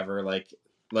fiction or whatever, like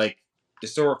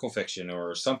historical fiction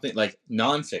or something like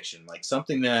nonfiction, like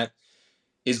something that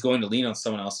is going to lean on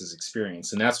someone else's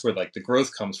experience. And that's where like the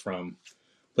growth comes from.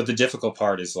 But the difficult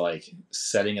part is like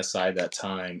setting aside that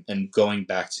time and going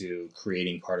back to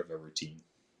creating part of a routine.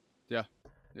 Yeah.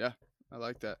 Yeah. I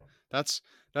like that. That's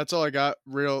that's all I got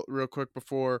real quick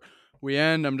before we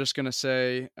end. I'm just gonna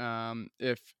say,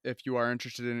 if you are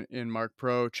interested in Mark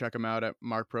Pro, check them out at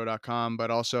markpro.com. But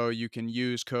also you can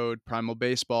use code Primal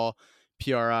Baseball,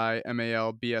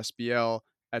 PRIMALBSBL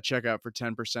at checkout for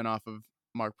 10% off of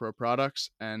Mark Pro products.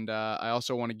 And I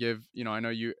also want to give, I know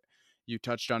you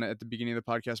touched on it at the beginning of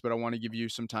the podcast, but I want to give you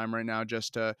some time right now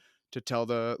just to tell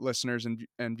the listeners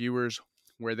and viewers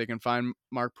where they can find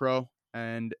Mark Pro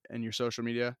and your social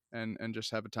media and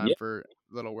just have a time Yeah. for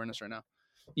a little awareness right now.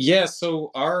 Yeah,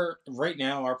 so our right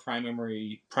now our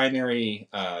primary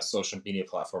social media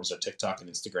platforms are TikTok and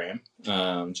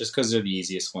Instagram, just because they're the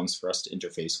easiest ones for us to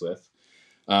interface with.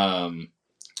 Um,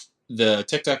 the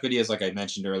TikTok videos, like I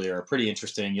mentioned earlier, are pretty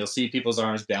interesting. You'll see people's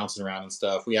arms bouncing around and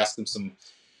stuff. We ask them some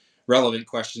relevant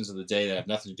questions of the day that have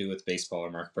nothing to do with baseball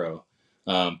or Mark Pro.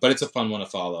 But it's a fun one to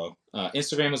follow.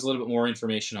 Instagram has a little bit more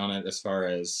information on it as far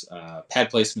as pad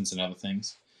placements and other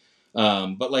things.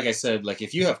 But like I said, like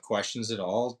if you have questions at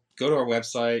all, go to our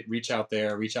website, reach out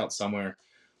there, reach out somewhere.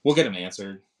 We'll get them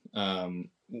answered. Um,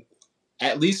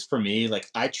 at least for me, like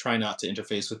I try not to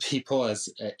interface with people as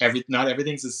not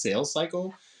everything's a sales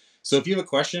cycle. So if you have a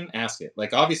question, ask it.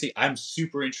 Like obviously, I'm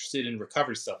super interested in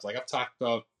recovery stuff. Like I've talked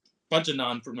about a bunch of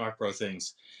non-Mark Pro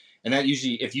things, and that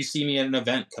usually, if you see me at an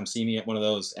event, come see me at one of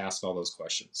those. Ask all those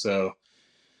questions. So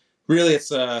really,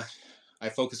 it's I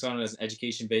focus on it as an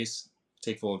education base.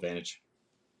 Take full advantage.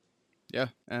 Yeah,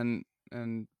 and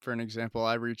for an example,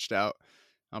 I reached out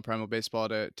on Primal Baseball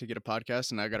to get a podcast,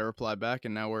 and I got a reply back,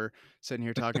 and now we're sitting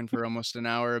here talking for almost an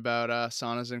hour about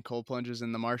saunas and cold plunges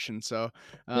in The Martian. So,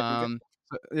 There you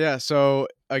go. yeah. So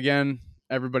again,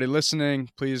 everybody listening,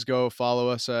 please go follow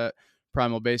us at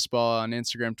Primal Baseball on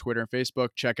Instagram, Twitter, and Facebook.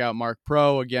 Check out Mark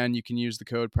Pro. Again, you can use the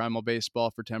code Primal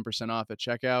Baseball for 10% off at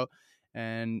checkout.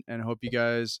 And hope you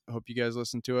guys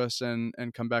listen to us and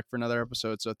come back for another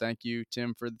episode. So thank you,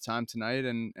 Tim, for the time tonight,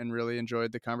 and really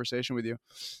enjoyed the conversation with you.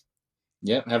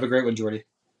 Yeah. Have a great one, Jordy.